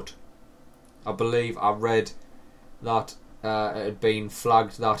been cut. I believe I read that it had been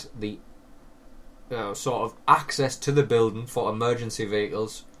flagged that the sort of access to the building for emergency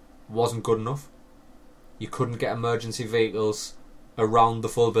vehicles wasn't good enough. You couldn't get emergency vehicles around the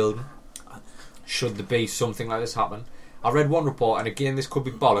full building should there be something like this happen. I read one report, and again this could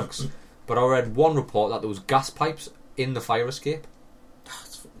be bollocks, but I read one report that there was gas pipes in the fire escape.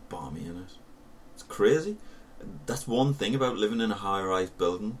 That's fucking balmy, isn't it? It's crazy. That's one thing about living in a high-rise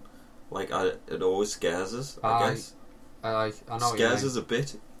building. Like, it always scares us, I guess. I know scares us a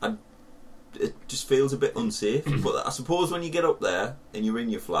bit. It just feels a bit unsafe. But I suppose when you get up there and you're in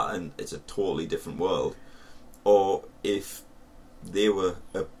your flat and it's a totally different world, or if they were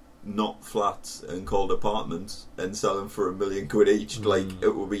not flats and called apartments and selling for £1 million each, like,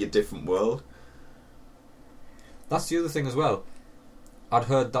 it would be a different world. That's the other thing as well. I'd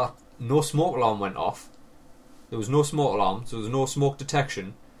heard that no smoke alarm went off. There was no smoke alarm, so there was no smoke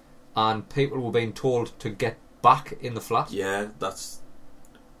detection, and people were being told to get back in the flat. Yeah, that's...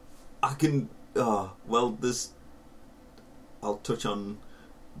 I can... well, there's... I'll touch on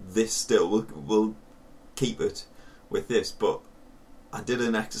this still. We'll keep it with this, but I did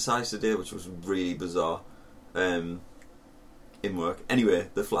an exercise today which was really bizarre in work. Anyway,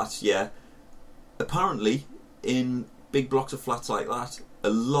 the flats, yeah. Apparently, in big blocks of flats like that, a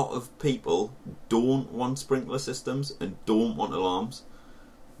lot of people don't want sprinkler systems and don't want alarms.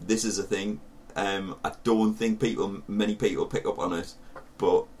 This is a thing. I don't think many people pick up on it,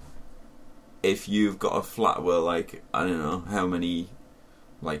 but if you've got a flat where, like, I don't know how many,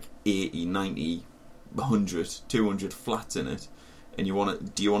 like 80, 90, 100, 200 flats in it, and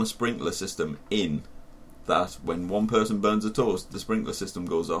do you want a sprinkler system in that when one person burns a toast, the sprinkler system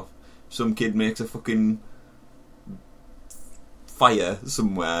goes off? Some kid makes a fucking fire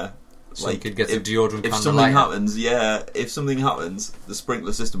somewhere. Some kid gets a deodorant can. If something happens, the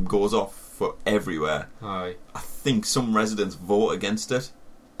sprinkler system goes off for everywhere. Aye. I think some residents vote against it,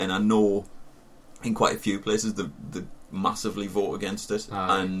 and I know in quite a few places they massively vote against it.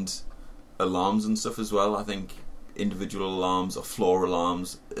 Aye. And alarms and stuff as well. I think individual alarms or floor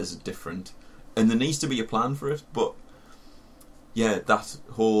alarms is different, and there needs to be a plan for it. But yeah, that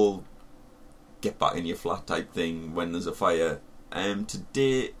whole get back in your flat type thing when there's a fire.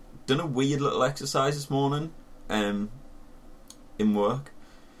 Today, done a weird little exercise this morning in work.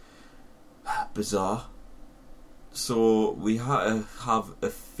 Bizarre. So we had to have a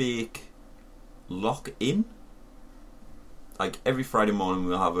fake lock in. Like every Friday morning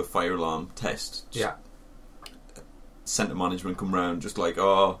we'll have a fire alarm test. Yeah. Centre management come round just like,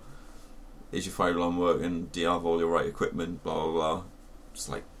 oh, is your fire alarm working? Do you have all your right equipment? Blah blah blah. It's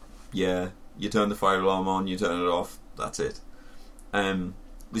like, yeah, you turn the fire alarm on, you turn it off, that's it.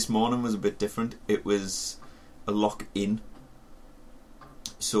 This morning was a bit different. It was a lock in.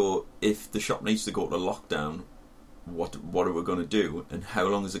 So if the shop needs to go to lockdown, what are we going to do, and how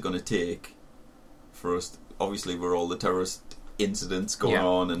long is it going to take for us? Obviously, we're all the terrorist incidents going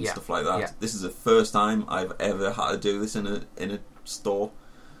on and stuff like that. Yeah. This is the first time I've ever had to do this in a store.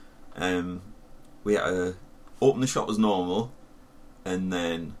 We had to open the shop as normal and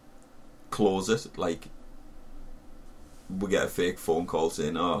then close it. Like, we get a fake phone call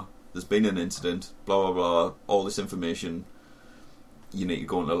saying, oh, there's been an incident, blah blah blah, all this information, you need to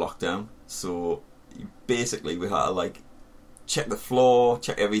go into lockdown. So basically we had to like check the floor,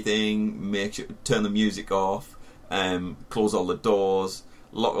 check everything, make sure, turn the music off, close all the doors,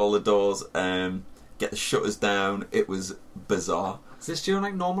 lock all the doors, get the shutters down. It was bizarre. Is this during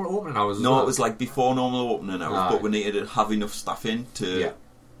like normal opening hours as No, well? it was like before normal opening hours, but we needed to have enough staff in to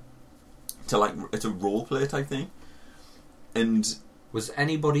like, it's a roleplay type thing. And was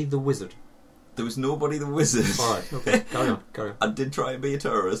anybody the wizard? There was nobody the wizard. Alright, okay, carry on. I did try and be a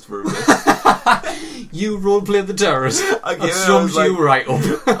terrorist for a bit. You roleplayed the terrorist. I summed you right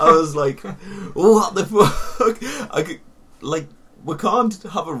up. I was like, what the fuck? I could, like, we can't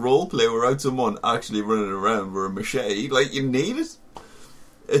have a role play without someone actually running around with a machete. Like, you need it.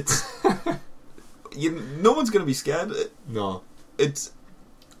 It's no one's going to be scared. No. It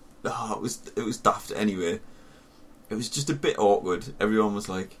was daft anyway. It was just a bit awkward. Everyone was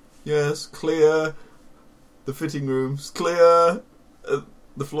like, yes, clear. The fitting room's clear.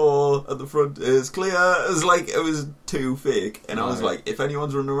 The floor at the front is clear. It was too fake. And I was like, if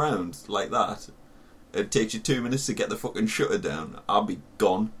anyone's running around like that, it takes you 2 minutes to get the fucking shutter down, I'll be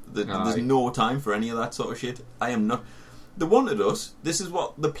gone. There's no time for any of that sort of shit. I am not. They wanted us. This is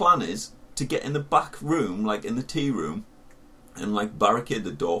what the plan is, to get in the back room, like in the tea room, and like barricade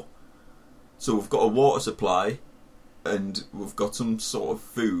the door. So we've got a water supply, and we've got some sort of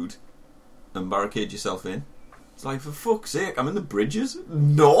food, and barricade yourself in. It's like, for fuck's sake, I'm in the bridges?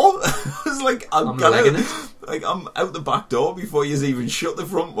 No! It's like, I'm legging it. Like, I'm out the back door before you even shut the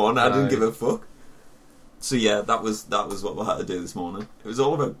front one. I didn't give a fuck. So yeah, that was what we had to do this morning. It was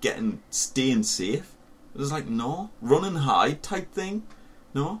all about staying safe. It was like, no, run and hide type thing.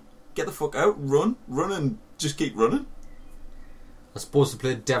 No, get the fuck out, run and just keep running. I suppose to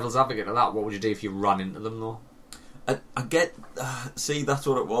play devil's advocate of that, what would you do if you ran into them though? I get, see, that's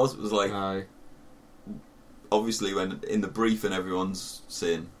what it was. It was like, obviously when in the briefing everyone's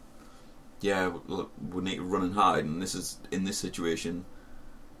saying, yeah, we need to run and hide, and this is, in this situation,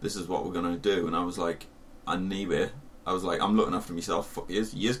 this is what we're going to do. And I was like, anyway, I was like, I'm looking after myself. Fuck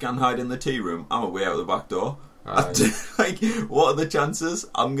yous. Yous can hide in the tea room. I'm away out the back door. Like, what are the chances?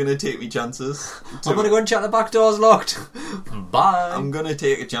 I'm going to take me chances. I'm going to go and check the back door's locked. Bye. I'm going to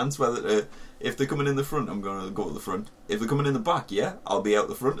take a chance whether if they're coming in the front, I'm going to go to the front. If they're coming in the back, yeah, I'll be out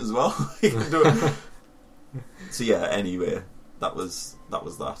the front as well. So yeah, anyway, that was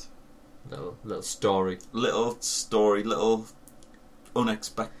that. Little story. Little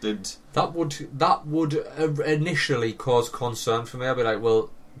unexpected. That would initially cause concern for me. I'd be like, well,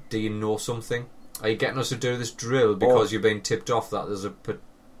 do you know something? Are you getting us to do this drill because you've been tipped off that there's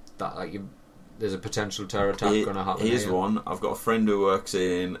a potential terror attack going to happen? Here's one. I've got a friend who works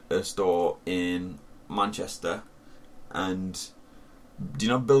in a store in Manchester, and do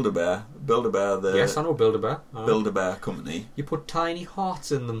you know Build-A-Bear? Build-A-Bear, yes, I know Build-A-Bear. Build-A-Bear company. You put tiny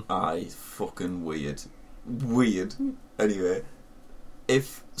hearts in them. Aye, fucking weird. Anyway,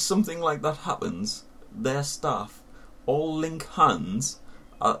 if something like that happens, their staff all link hands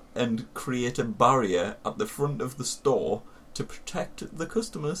and create a barrier at the front of the store to protect the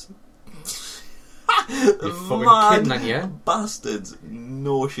customers. You fucking kidding, you? Bastards.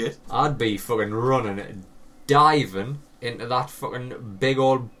 No shit. I'd be fucking running, diving into that fucking big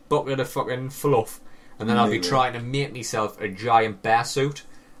old bucket of fucking fluff, and then I'd be trying to make myself a giant bear suit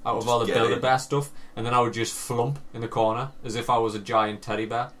out of all the Build-A-Bear stuff, and then I would just flump in the corner as if I was a giant teddy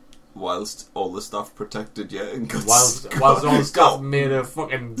bear. Whilst all the stuff protected you and whilst all the stuff made a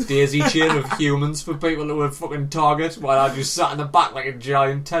fucking daisy chain of humans for people that would fucking target, while I just sat in the back like a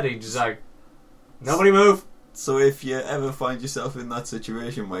giant teddy, just like, nobody move. So if you ever find yourself in that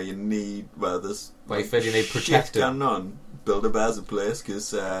situation where you need, there's you need protecting going on, Build-A-Bear's a place,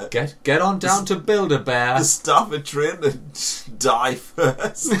 because get on down to Build-A-Bear. The staff are trained to die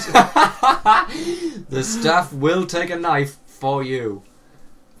first. The staff will take a knife for you.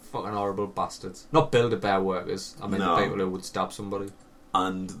 Fucking horrible bastards. Not Build-A-Bear workers. I mean, the people who would stab somebody.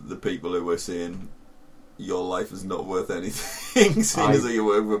 And the people who were saying your life is not worth anything, seeing as you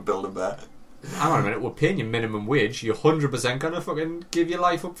work with Build-A-Bear. Hang on a minute, we're paying you minimum wage. You're 100% gonna fucking give your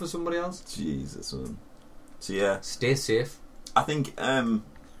life up for somebody else? Jesus, man. So yeah, stay safe. I think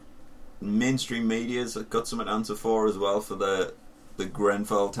mainstream media's got something to answer for as well for the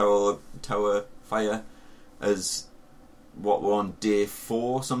Grenfell Tower fire. As what, we're on day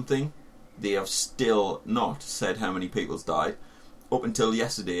 4 something, they have still not said how many people's died. Up until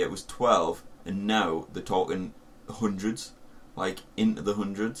yesterday it was 12, and now they're talking hundreds, like into the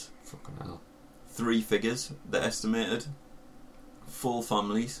hundreds. Fucking hell. 3 figures, they're estimated. Full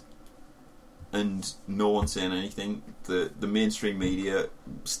families. And no one's saying anything. The mainstream media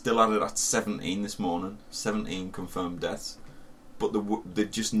still had it at 17 this morning. 17 confirmed deaths. But they're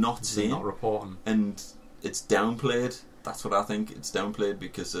just not saying. They're not reporting. And it's downplayed. That's what I think. It's downplayed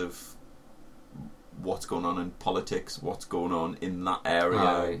because of what's going on in politics, what's going on in that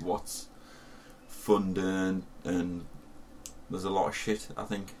area, what's funding, and there's a lot of shit, I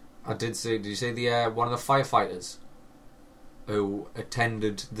think. Did you see the one of the firefighters who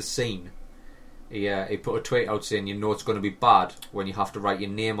attended the scene? He put a tweet out saying, you know it's going to be bad when you have to write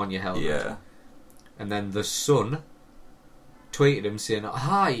your name on your helmet. Yeah. And then the Sun tweeted him saying,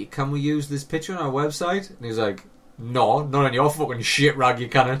 hi, can we use this picture on our website? And he was like, No, not in your fucking shit rag, you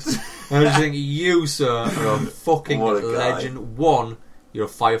cannot. I just think you, sir, are a fucking legend. One, you're a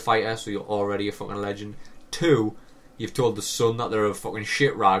firefighter, so you're already a fucking legend. Two, you've told the Sun that they're a fucking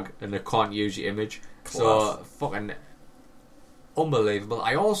shit rag and they can't use your image. Class. So, fucking unbelievable.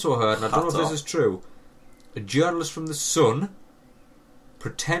 I also heard, and I don't know if this is true, a journalist from the Sun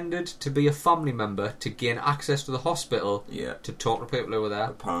pretended to be a family member to gain access to the hospital to talk to people who were there.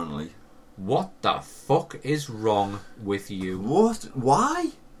 Apparently. What the fuck is wrong with you? What?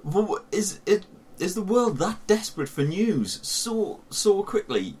 Why? Is the world that desperate for news so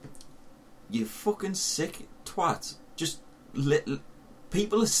quickly? You fucking sick twat. Just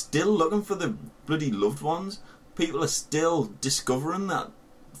people are still looking for the bloody loved ones. People are still discovering that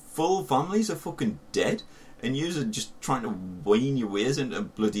full families are fucking dead, and you are just trying to wean your ways into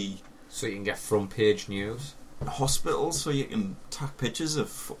bloody... So you can get front page news. Hospitals, so you can tack pictures of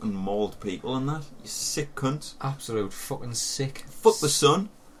fucking mauled people and that. You sick cunt. Absolute fucking sick. Fuck the Sun.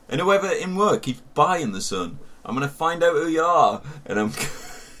 And whoever in work keeps buying the Sun, I'm going to find out who you are, and I'm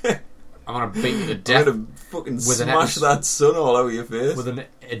going to beat you to death. I'm going to fucking smash that Sun all over your face. With an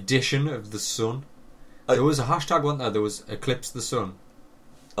edition of the Sun. There was a hashtag, wasn't there? There was Eclipse the Sun.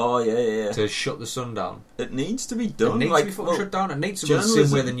 Oh, yeah. To shut the Sun down. It needs to be done. It needs to be fucking shut down. It needs to be the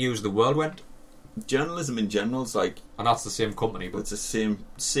same way the news of the world went. Journalism in general is like... And that's the same company. But it's the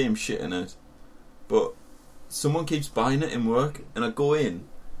same shit in it. But someone keeps buying it in work, and I go in,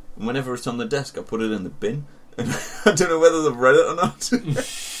 and whenever it's on the desk, I put it in the bin. And I don't know whether they've read it or not.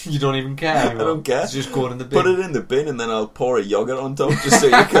 You don't even care anymore. I don't care. It's just going in the bin. Put it in the bin, and then I'll pour a yogurt on top just so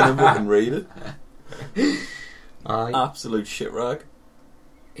you can fucking read it. Absolute shit rag.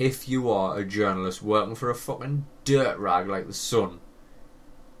 If you are a journalist working for a fucking dirt rag like the Sun,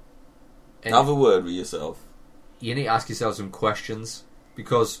 have a word with yourself. You need to ask yourself some questions,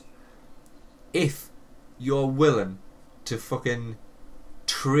 because if you're willing to fucking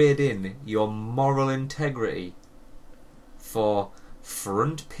trade in your moral integrity for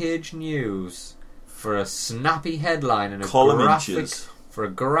front page news, for a snappy headline and for a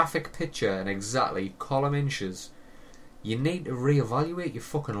graphic picture and exactly column inches, you need to reevaluate your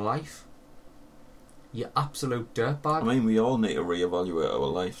fucking life. You absolute dirtbag. I mean, we all need to reevaluate our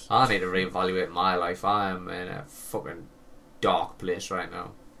lives. I need to reevaluate my life. I am in a fucking dark place right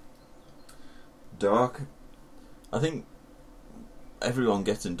now. Dark? I think everyone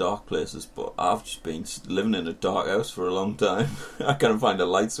gets in dark places, but I've just been living in a dark house for a long time. I can't find a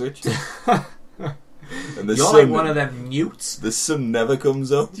light switch. And the You're like one of them newts. The sun never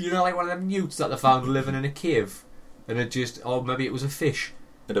comes up. You're not like one of them newts that they found living in a cave, and it just, or maybe it was a fish.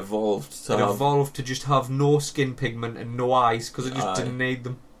 It evolved to just have no skin pigment and no eyes because it just didn't need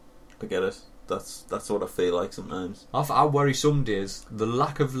them. I get it. That's what I feel like sometimes. I worry some days. The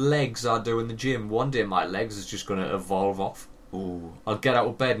lack of legs I do in the gym, one day my legs is just going to evolve off. Ooh. I'll get out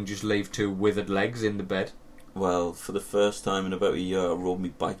of bed and just leave two withered legs in the bed. Well, for the first time in about a year, I rode my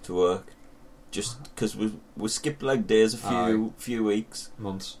bike to work. Just because we skipped leg days a few weeks.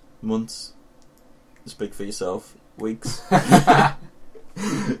 Months. Speak for yourself. Weeks.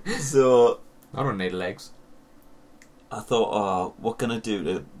 So I don't need legs. I thought, what can I do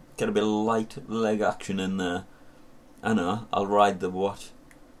to get a bit of light leg action in there? I know, I'll ride the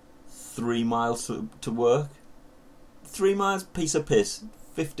 3 miles to work. 3 miles, piece of piss.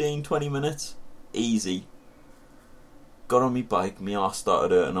 15-20 minutes, easy. Got on my bike, my arse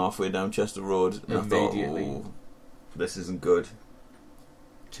started hurting halfway down Chester Road, and immediately. I thought, this isn't good.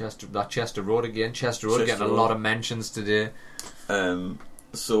 Chester Road again. Chester Road getting a lot of mentions today.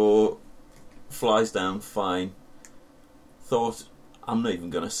 So flies down fine. Thought, I'm not even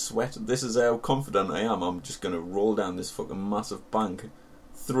going to sweat. This is how confident I am. I'm just going to roll down this fucking massive bank.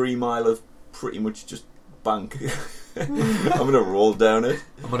 3 mile of pretty much just bank. I'm going to roll down it.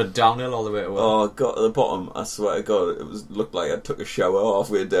 I'm going to downhill all the way to work. Oh, I got to the bottom. I swear to God, looked like I took a shower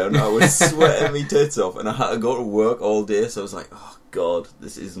halfway down. I was sweating my tits off, and I had to go to work all day. So I was like, oh God,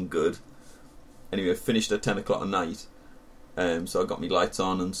 this isn't good. Anyway, finished at 10 o'clock at night. So I got my lights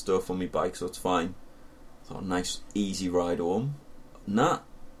on and stuff on my bike, so it's fine. Thought, nice easy ride home. Nah,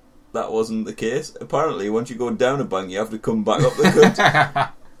 that wasn't the case. Apparently, once you go down a bank, you have to come back up the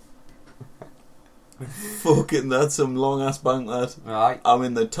cunt. Fucking, that's some long ass bank, that. Right. I'm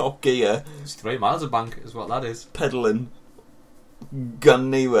in the top gear. It's 3 miles of bank, is what that is. Pedaling,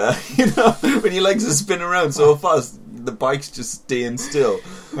 gun anywhere. You know, when your legs are spinning around so fast, the bike's just staying still.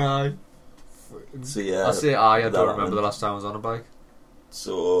 Aye. So yeah, I say I don't remember the last time I was on a bike.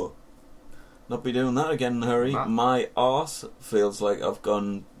 So, not be doing that again in a hurry. Nah. My arse feels like I've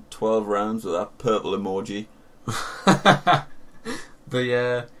gone 12 rounds with that purple emoji.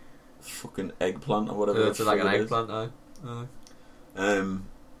 fucking eggplant or whatever. It's like an eggplant,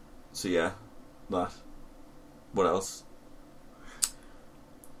 So yeah, that. What else?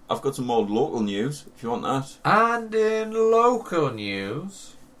 I've got some more local news, if you want that. And in local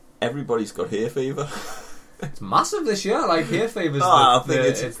news... Everybody's got hay fever. It's massive this year. Like, hay fever's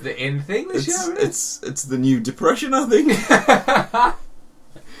it's the in thing this year, isn't it? It's the new depression, I think.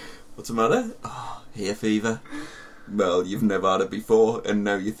 What's the matter? Oh, hay fever. Well, you've never had it before, and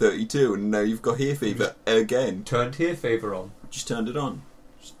now you're 32, and now you've got hay fever again. Turned hay fever on. Just turned it on.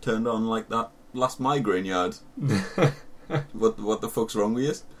 Just turned on like that last migraine you had. What the fuck's wrong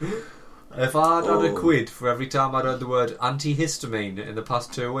with you? If I'd had a quid for every time I'd heard the word antihistamine in the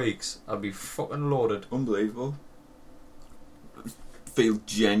past 2 weeks, I'd be fucking loaded. Unbelievable. Feel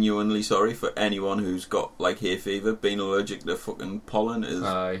genuinely sorry for anyone who's got like hay fever. Being allergic to fucking pollen is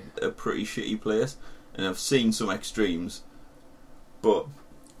a pretty shitty place, and I've seen some extremes. But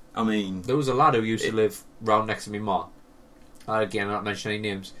I mean, there was a lad who used to live round next to me, ma. Again, I'm not mentioning any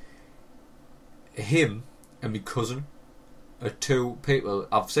names. Him and my cousin are two people.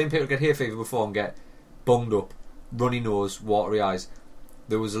 I've seen people get hay fever before and get bunged up, runny nose, watery eyes.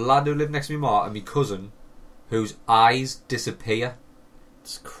 There was a lad who lived next to me, ma, and my cousin, whose eyes disappear.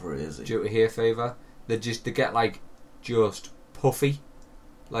 It's crazy. Due to hay fever, they get like just puffy,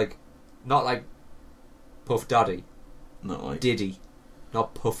 like not like Puff Daddy, not like Diddy,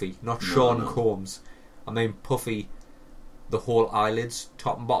 not puffy, not Sean Combs. I mean puffy. The whole eyelids,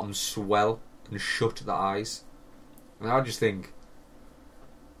 top and bottom, swell and shut the eyes. And I just think,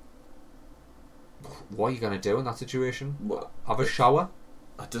 what are you going to do in that situation? What? Have a shower?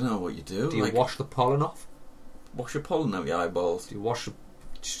 I don't know what you do. Do you wash the pollen off? Wash your pollen out your eyeballs. Do you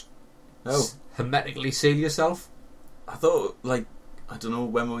hermetically seal yourself? I thought, like, I don't know,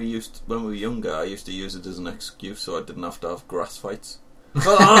 when we were younger, I used to use it as an excuse so I didn't have to have grass fights.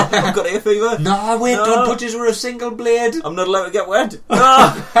 I've got hay fever. No, wait, don't touch us with a single blade. I'm not allowed to get wet.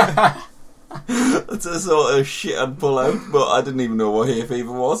 No. That's a sort of shit I'd pull out, but I didn't even know what hay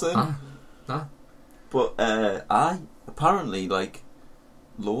fever was then. But apparently, like,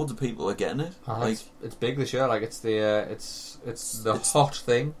 loads of people are getting it. Like, it's big this year. Like, it's the hot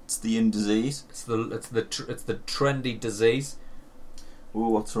thing. It's the in disease. It's the trendy disease. Oh,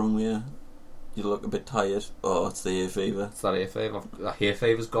 what's wrong with you? You look a bit tired. Oh, it's the hay fever. It's that hay fever. That hay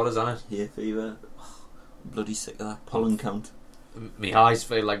fever's got us, hasn't it? Hay fever. Oh, I'm bloody sick of that pollen count. My eyes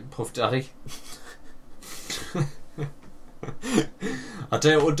feel like Puff Daddy. I'll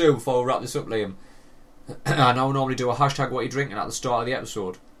tell you what we'll do before we wrap this up, Liam. I know we normally do a hashtag what you're drinking at the start of the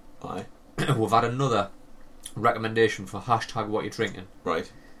episode. Aye. We've had another recommendation for hashtag what you're drinking.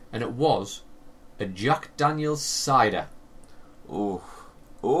 Right. And it was a Jack Daniel's cider. Oh.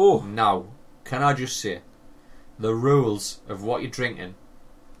 Now, can I just say, the rules of what you're drinking.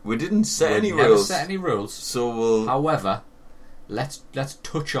 We didn't set any never rules. set any rules. So we'll. However, let's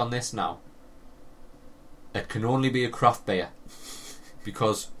touch on this now. It can only be a craft beer.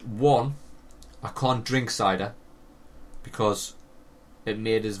 Because, one, I can't drink cider because it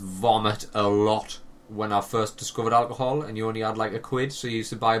made us vomit a lot when I first discovered alcohol, and you only had like a quid, so you used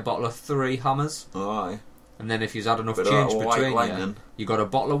to buy a bottle of 3 Hammers. Oh, aye. And then if you had enough change between you, you got a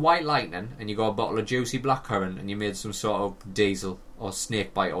bottle of White Lightning and you got a bottle of Juicy Blackcurrant, and you made some sort of diesel or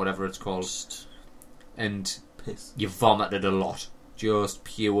snake bite or whatever it's called. And piss. You vomited a lot. Just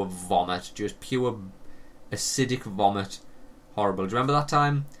pure vomit. Just pure acidic vomit. Horrible. Do you remember that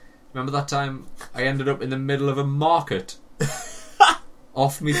time? I ended up in the middle of a market.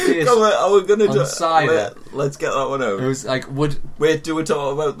 Off me face. Come on, we're gonna do cider. Let's get that one out. It was like, wait, do we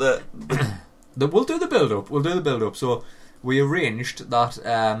talk about the we'll do the build up. So we arranged that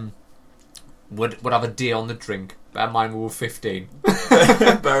would have a day on the drink. Bear in mind we were 15.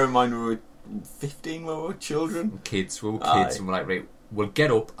 Bear in mind we were 15 when we were children. Kids. We were kids. And we're like, right, we'll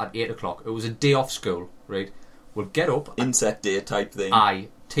get up at 8 o'clock. It was a day off school, right? We'll get up. Inset day type thing. Aye.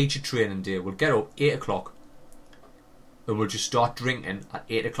 Teacher training day. We'll get up 8 o'clock. And we'll just start drinking at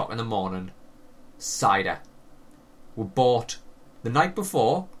 8 o'clock in the morning. Cider. We bought... The night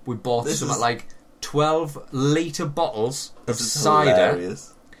before, we bought something like 12-litre bottles of cider.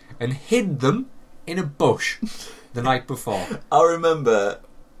 Hilarious. And hid them in a bush the night before. I remember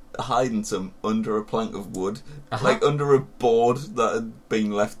hiding some under a plank of wood, like under a board that had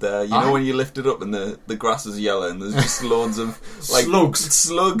been left there. You know when you lift it up and the grass is yellow and there's just loads of like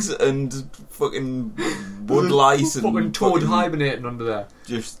slugs and fucking wood lice and fucking toad hibernating under there.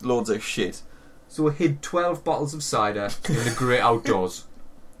 Just loads of shit. So we hid 12 bottles of cider in the great outdoors.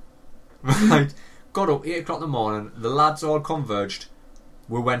 Right, got up 8 o'clock in the morning. The lads all converged.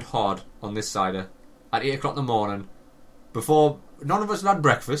 We went hard on this cider. At 8 o'clock in the morning, before none of us had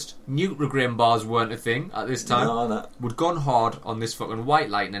breakfast. Nutrigrain bars weren't a thing at this time. No. We'd gone hard on this fucking white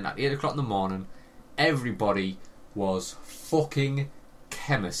lightning at 8 o'clock in the morning. Everybody was fucking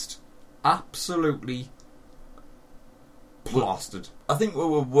chemist. Absolutely plastered. I think we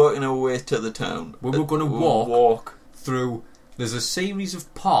were working our way to the town. We were going to walk through. There's a series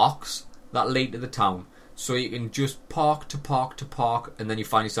of parks that lead to the town. So you can just park to park to park, and then you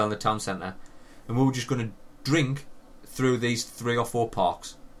find yourself in the town centre. And we were just going to drink through these 3 or 4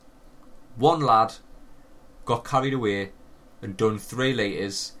 parks. One lad got carried away and done 3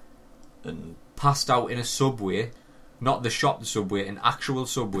 litres and passed out in a Subway. Not the shop, the Subway, an actual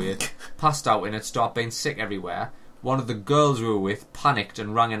Subway. Passed out in it, started being sick everywhere. One of the girls we were with panicked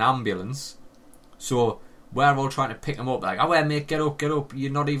and rang an ambulance. So we're all trying to pick him up. Like, oh, well, mate, get up.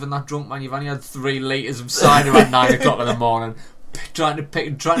 You're not even that drunk, man. You've only had 3 litres of cider at 9 o'clock in the morning. Trying to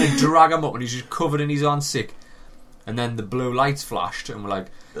drag him up, and he's just covered in his own sick. And then the blue lights flashed, and we're like,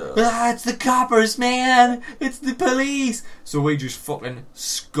 it's the coppers, man! It's the police! So we just fucking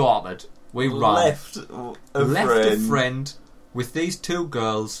scarpered. We ran. Left a friend with these 2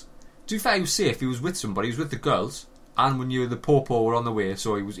 girls. To be fair, he was safe. He was with somebody. He was with the girls. And we knew the popo were on the way,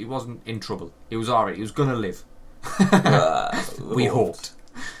 so he wasn't in trouble. He was alright. He was going to live. We hoped.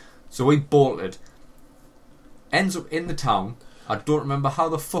 So we bolted. Ends up in the town. I don't remember how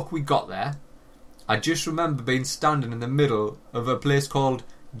the fuck we got there. I just remember being standing in the middle of a place called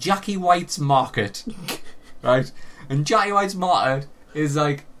Jackie White's Market. Right? And Jackie White's Market is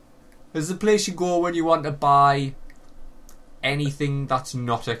like... It's the place you go when you want to buy anything that's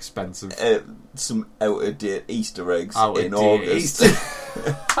not expensive. Some out-of-date Easter eggs in August.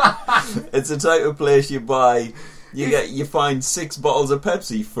 It's the type of place you buy... You find 6 bottles of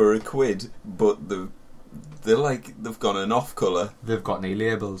Pepsi for £1, but they've got an off colour. They've got any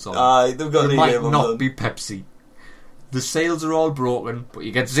labels on. Aye, they've got any labels on. Might not be Pepsi. The sales are all broken, but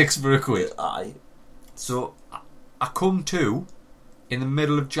you get 6 for £1. Aye. So I come to in the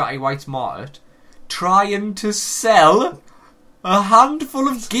middle of Jackie White's Market, trying to sell a handful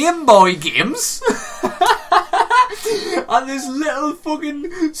of Game Boy games. And this little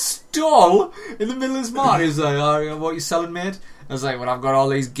fucking stall in the middle of this market is like, oh, what are you selling, mate? I was like, well, I've got all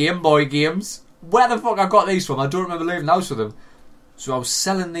these Game Boy games. Where the fuck I got these from? I don't remember leaving the house with them. So I was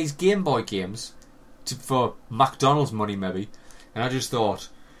selling these Game Boy games for McDonald's money, maybe. And I just thought,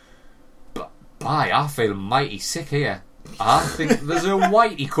 I feel mighty sick here. I think there's a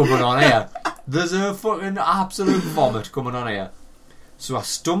whitey coming on here. There's a fucking absolute vomit coming on here. So I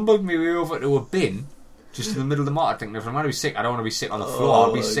stumbled my way over to a bin just in the middle of the market, thinking if I'm going to be sick, I don't want to be sick on the floor.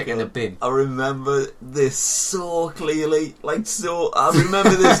 I'll be sick in the bin. I remember this so clearly. I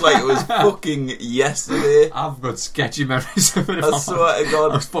remember this like it was fucking yesterday. I've got sketchy memories of it. I swear to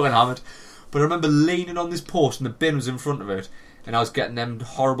God. I was fucking hammered. But I remember leaning on this post and the bin was in front of it, and I was getting them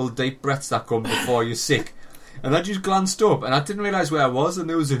horrible deep breaths that come before you're sick. And I just glanced up and I didn't realise where I was, and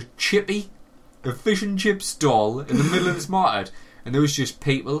there was a fish and chip stall in the middle of this market, and there was just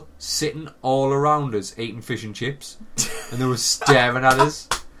people sitting all around us eating fish and chips, and they were staring at us,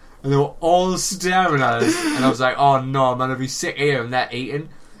 and they were all staring at us, and I was like, oh no, I'm going to be sick here, and they're eating.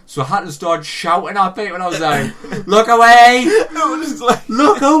 So I had to start shouting at people, and I was like, look away!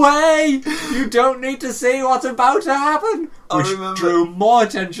 Look away! You don't need to see what's about to happen! Which drew more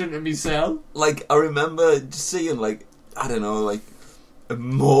attention to myself. Like, I remember just seeing, like, I don't know, like, a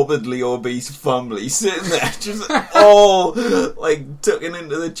morbidly obese family sitting there, just all, like, tucking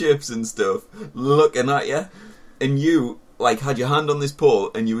into the chips and stuff, looking at you, and you, like, had your hand on this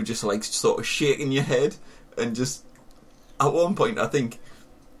pole, and you were just, like, sort of shaking your head, and just, at one point, I think...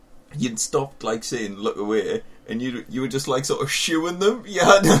 You'd stopped like saying look away, and you were just like sort of shooing them. You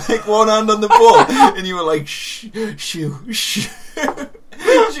had like one hand on the ball, and you were like shooing these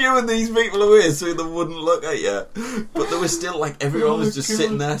people away so they wouldn't look at you. But there was still like everyone was just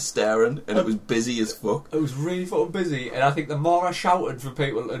sitting there staring, and it was busy as fuck. It was really fucking busy, and I think the more I shouted for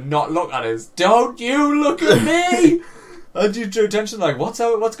people to not look at us, don't you look at me. I just drew attention like, what's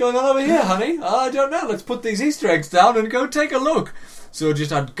going on over here, honey? I don't know. Let's put these Easter eggs down and go take a look. So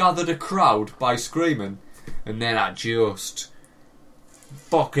I'd gathered a crowd by screaming, and then I just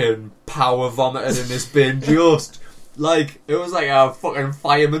fucking power vomited in this bin. Just like it was like a fucking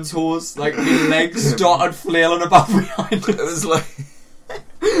fireman's hose. Like my legs started flailing about behind it. It was like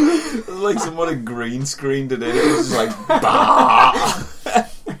someone had green screened it in. It was just like bah.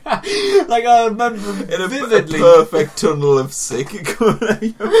 Like I remember in vividly. A perfect tunnel of sick.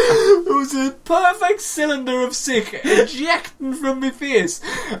 It was a perfect cylinder of sick ejecting from my face.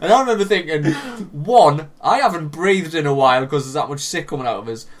 And I remember thinking, 1, I haven't breathed in a while because there's that much sick coming out of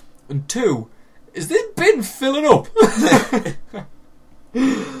us. And 2, is this bin filling up?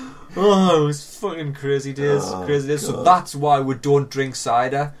 Oh, it was fucking crazy days. Crazy days. So that's why we don't drink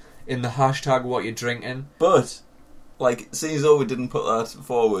cider in the hashtag what you're drinking. But, like, seeing as though we didn't put that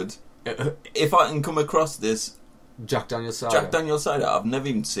forward, if I can come across this Jack Daniel's cider, I've never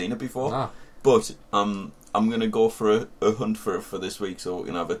even seen it before. Nah. But I'm going to go for a hunt for it for this week so we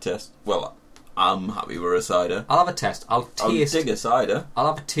can have a test. Well, I'm happy with a cider. I'll have a test. I'll dig a cider.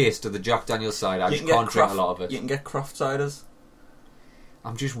 I'll have a taste of the Jack Daniel's cider. I just can't drink a lot of it. You can get craft ciders.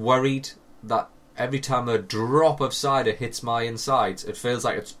 I'm just worried that every time a drop of cider hits my insides, it feels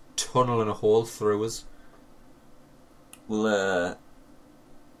like it's tunneling a hole through us. We'll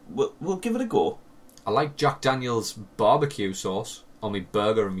give it a go. I like Jack Daniel's barbecue sauce on my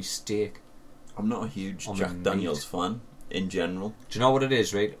burger and my steak. I'm not a huge Jack Daniel's fan in general. Do you know what it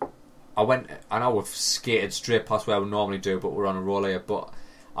is, right? I know we've skated straight past where we normally do, but we're on a roll here. But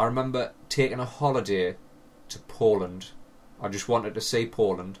I remember taking a holiday to Poland. I just wanted to see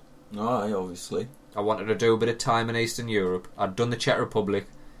Poland. Aye, obviously. I wanted to do a bit of time in Eastern Europe. I'd done the Czech Republic.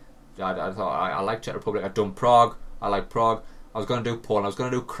 I thought I like Czech Republic. I'd done Prague. I like Prague. I was going to do Poland. I was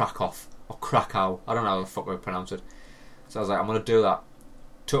going to do Krakow. Or Krakow. I don't know how the fuck I pronounce it. So I was like, I'm going to do that.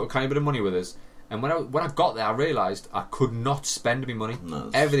 Took a kind of bit of money with us. And when I got there, I realised I could not spend my money.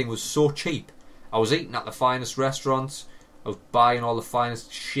 No, everything was so cheap. I was eating at the finest restaurants. I was buying all the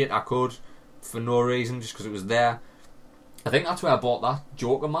finest shit I could for no reason, just because it was there. I think that's where I bought that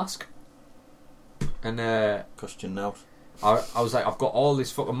Joker mask. And cost you now. I was like, I've got all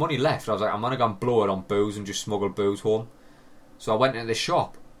this fucking money left. I was like, I'm gonna go and blow it on booze and just smuggle booze home. So I went into the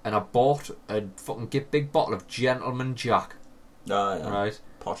shop and I bought a fucking big bottle of Gentleman Jack. Yeah. Right?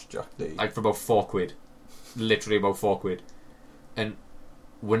 Posh Jack D. Like for about £4. Literally about £4. And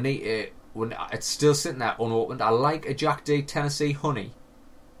it's still sitting there unopened. I like a Jack D Tennessee honey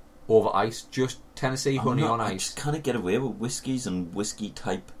over ice. Just Tennessee honey on ice. I just kind of get away with whiskies and whiskey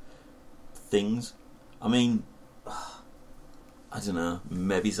type things. I mean, I don't know.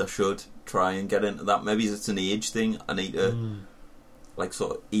 Maybe I should try and get into that. Maybe it's an age thing. I need to like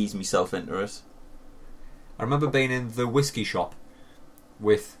sort of ease myself into it. I remember being in the whiskey shop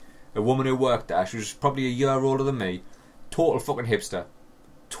with a woman who worked there. She was probably a year older than me. Total fucking hipster.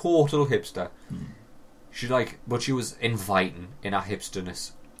 Total hipster. But she was inviting in her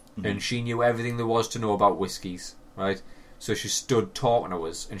hipsterness. And she knew everything there was to know about whiskies, right? So she stood talking to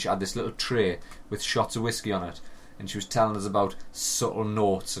us, and she had this little tray with shots of whiskey on it, and she was telling us about subtle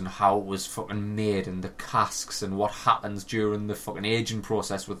notes and how it was fucking made, and the casks, and what happens during the fucking aging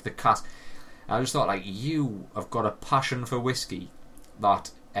process with the cask. And I just thought, like, you have got a passion for whiskey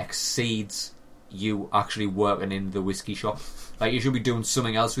that exceeds you actually working in the whiskey shop. Like, you should be doing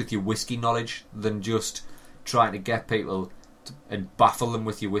something else with your whiskey knowledge than just trying to get people and baffle them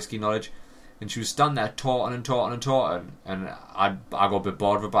with your whiskey knowledge. And she was standing there talking, and I got a bit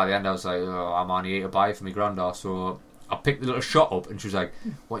bored of it by the end. I was like, oh, I'm only here to buy it for my granddad. So I picked the little shot up, and she was like,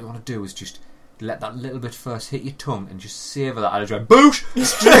 what you want to do is just let that little bit first hit your tongue and just savour that. And I just went, boosh!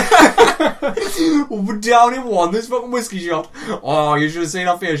 Straight down in one, this fucking whiskey shot. Oh, you should have seen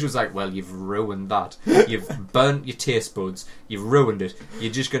her face. She was like, well, you've ruined that. You've burnt your taste buds. You've ruined it.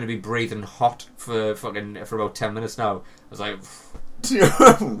 You're just going to be breathing hot for about 10 minutes now. I was like,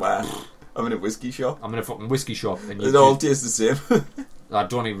 wow. I'm in a whiskey shop. I'm in a fucking whiskey shop. And it all tastes the same. I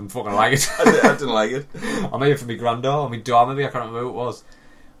don't even fucking like it. I didn't like it. I made it for my granddad or my dad, maybe. I can't remember who it was.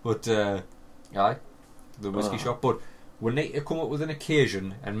 But, aye, the whiskey shop. But we need to come up with an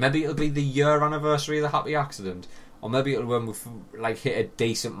occasion, and maybe it'll be the year anniversary of the happy accident, or maybe it'll when we've like hit a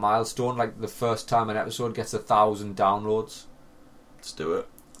decent milestone, like the first time an episode gets 1,000 downloads. Let's do it.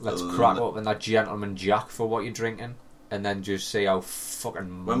 Let's crack up in that Gentleman Jack for what you're drinking, and then just see how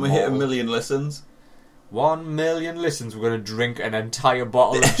fucking when we hit 1 million listens. 1 million listens, we're going to drink an entire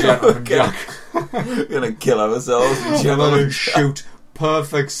bottle of Gentleman Jack. We're going to kill ourselves with We're going to shoot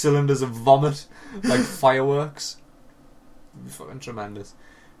perfect cylinders of vomit like fireworks. It'd be fucking tremendous.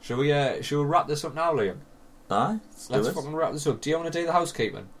 Shall we wrap this up now, Liam? Aye, let's fucking wrap this up. Do you want to do the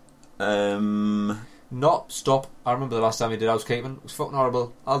housekeeping? No, stop. I remember the last time we did housekeeping. It was fucking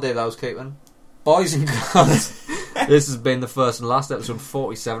horrible. I'll do the housekeeping. Boys and girls, this has been the first and last episode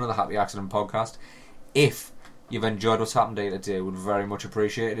 47 of the Happy Accident Podcast. If you've enjoyed what's happened to you today, we'd very much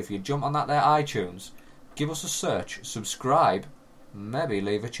appreciate it if you jump on that there iTunes, give us a search, subscribe, maybe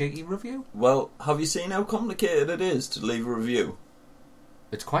leave a cheeky review. Well, have you seen how complicated it is to leave a review?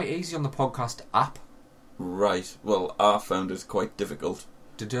 It's quite easy on the podcast app. Right. Well, I found it quite difficult.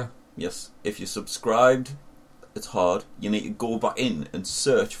 Did you? Yes. If you're subscribed, it's hard. You need to go back in and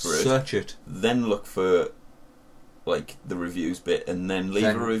search for it. Search it. Then look for like the reviews bit and then leave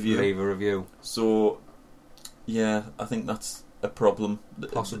a review. Leave a review. So, yeah, I think that's a problem.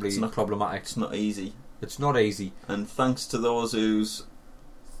 Possibly it's not problematic. It's not easy. It's not easy. And thanks to those who's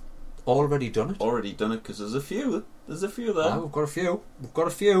already done it. Because there's a few. There's a few there. Yeah, we've got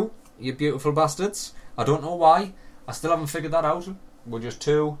a few. You beautiful bastards. I don't know why. I still haven't figured that out. We're just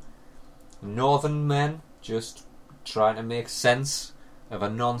two northern men just trying to make sense of a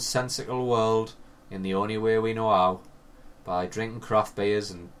nonsensical world in the only way we know how, by drinking craft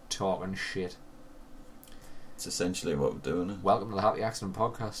beers and talking shit. It's essentially what we're doing. Welcome to the Happy Accident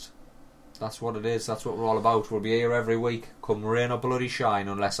Podcast. That's what it is. That's what we're all about. We'll be here every week, come rain or bloody shine,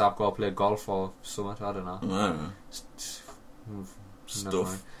 unless I've got to play golf or something. I don't know.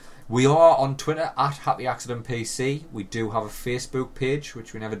 Stuff. We are on Twitter at Happy Accident PC. We do have a Facebook page,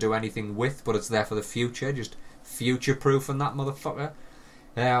 which we never do anything with, but it's there for the future. Just future-proofing that motherfucker.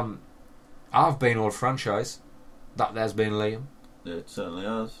 I've been old franchise. That there's been Liam. It certainly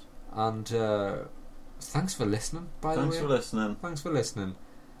has. And thanks for listening, by the way. Thanks for listening.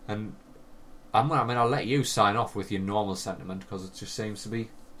 And I'll let you sign off with your normal sentiment, because it just seems to be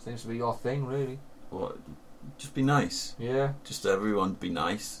your thing, really. What? Just be nice. Yeah. Just everyone be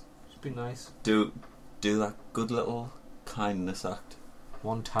nice. Just be nice. Do that good little kindness act.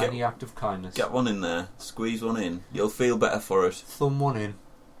 One tiny act of kindness. Get one in there. Squeeze one in. You'll feel better for it. Thumb one in.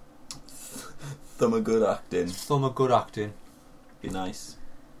 Thumb a good act in. Thumb a good act in. Be nice.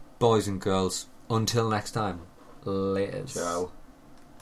 Boys and girls, until next time. Later. Ciao.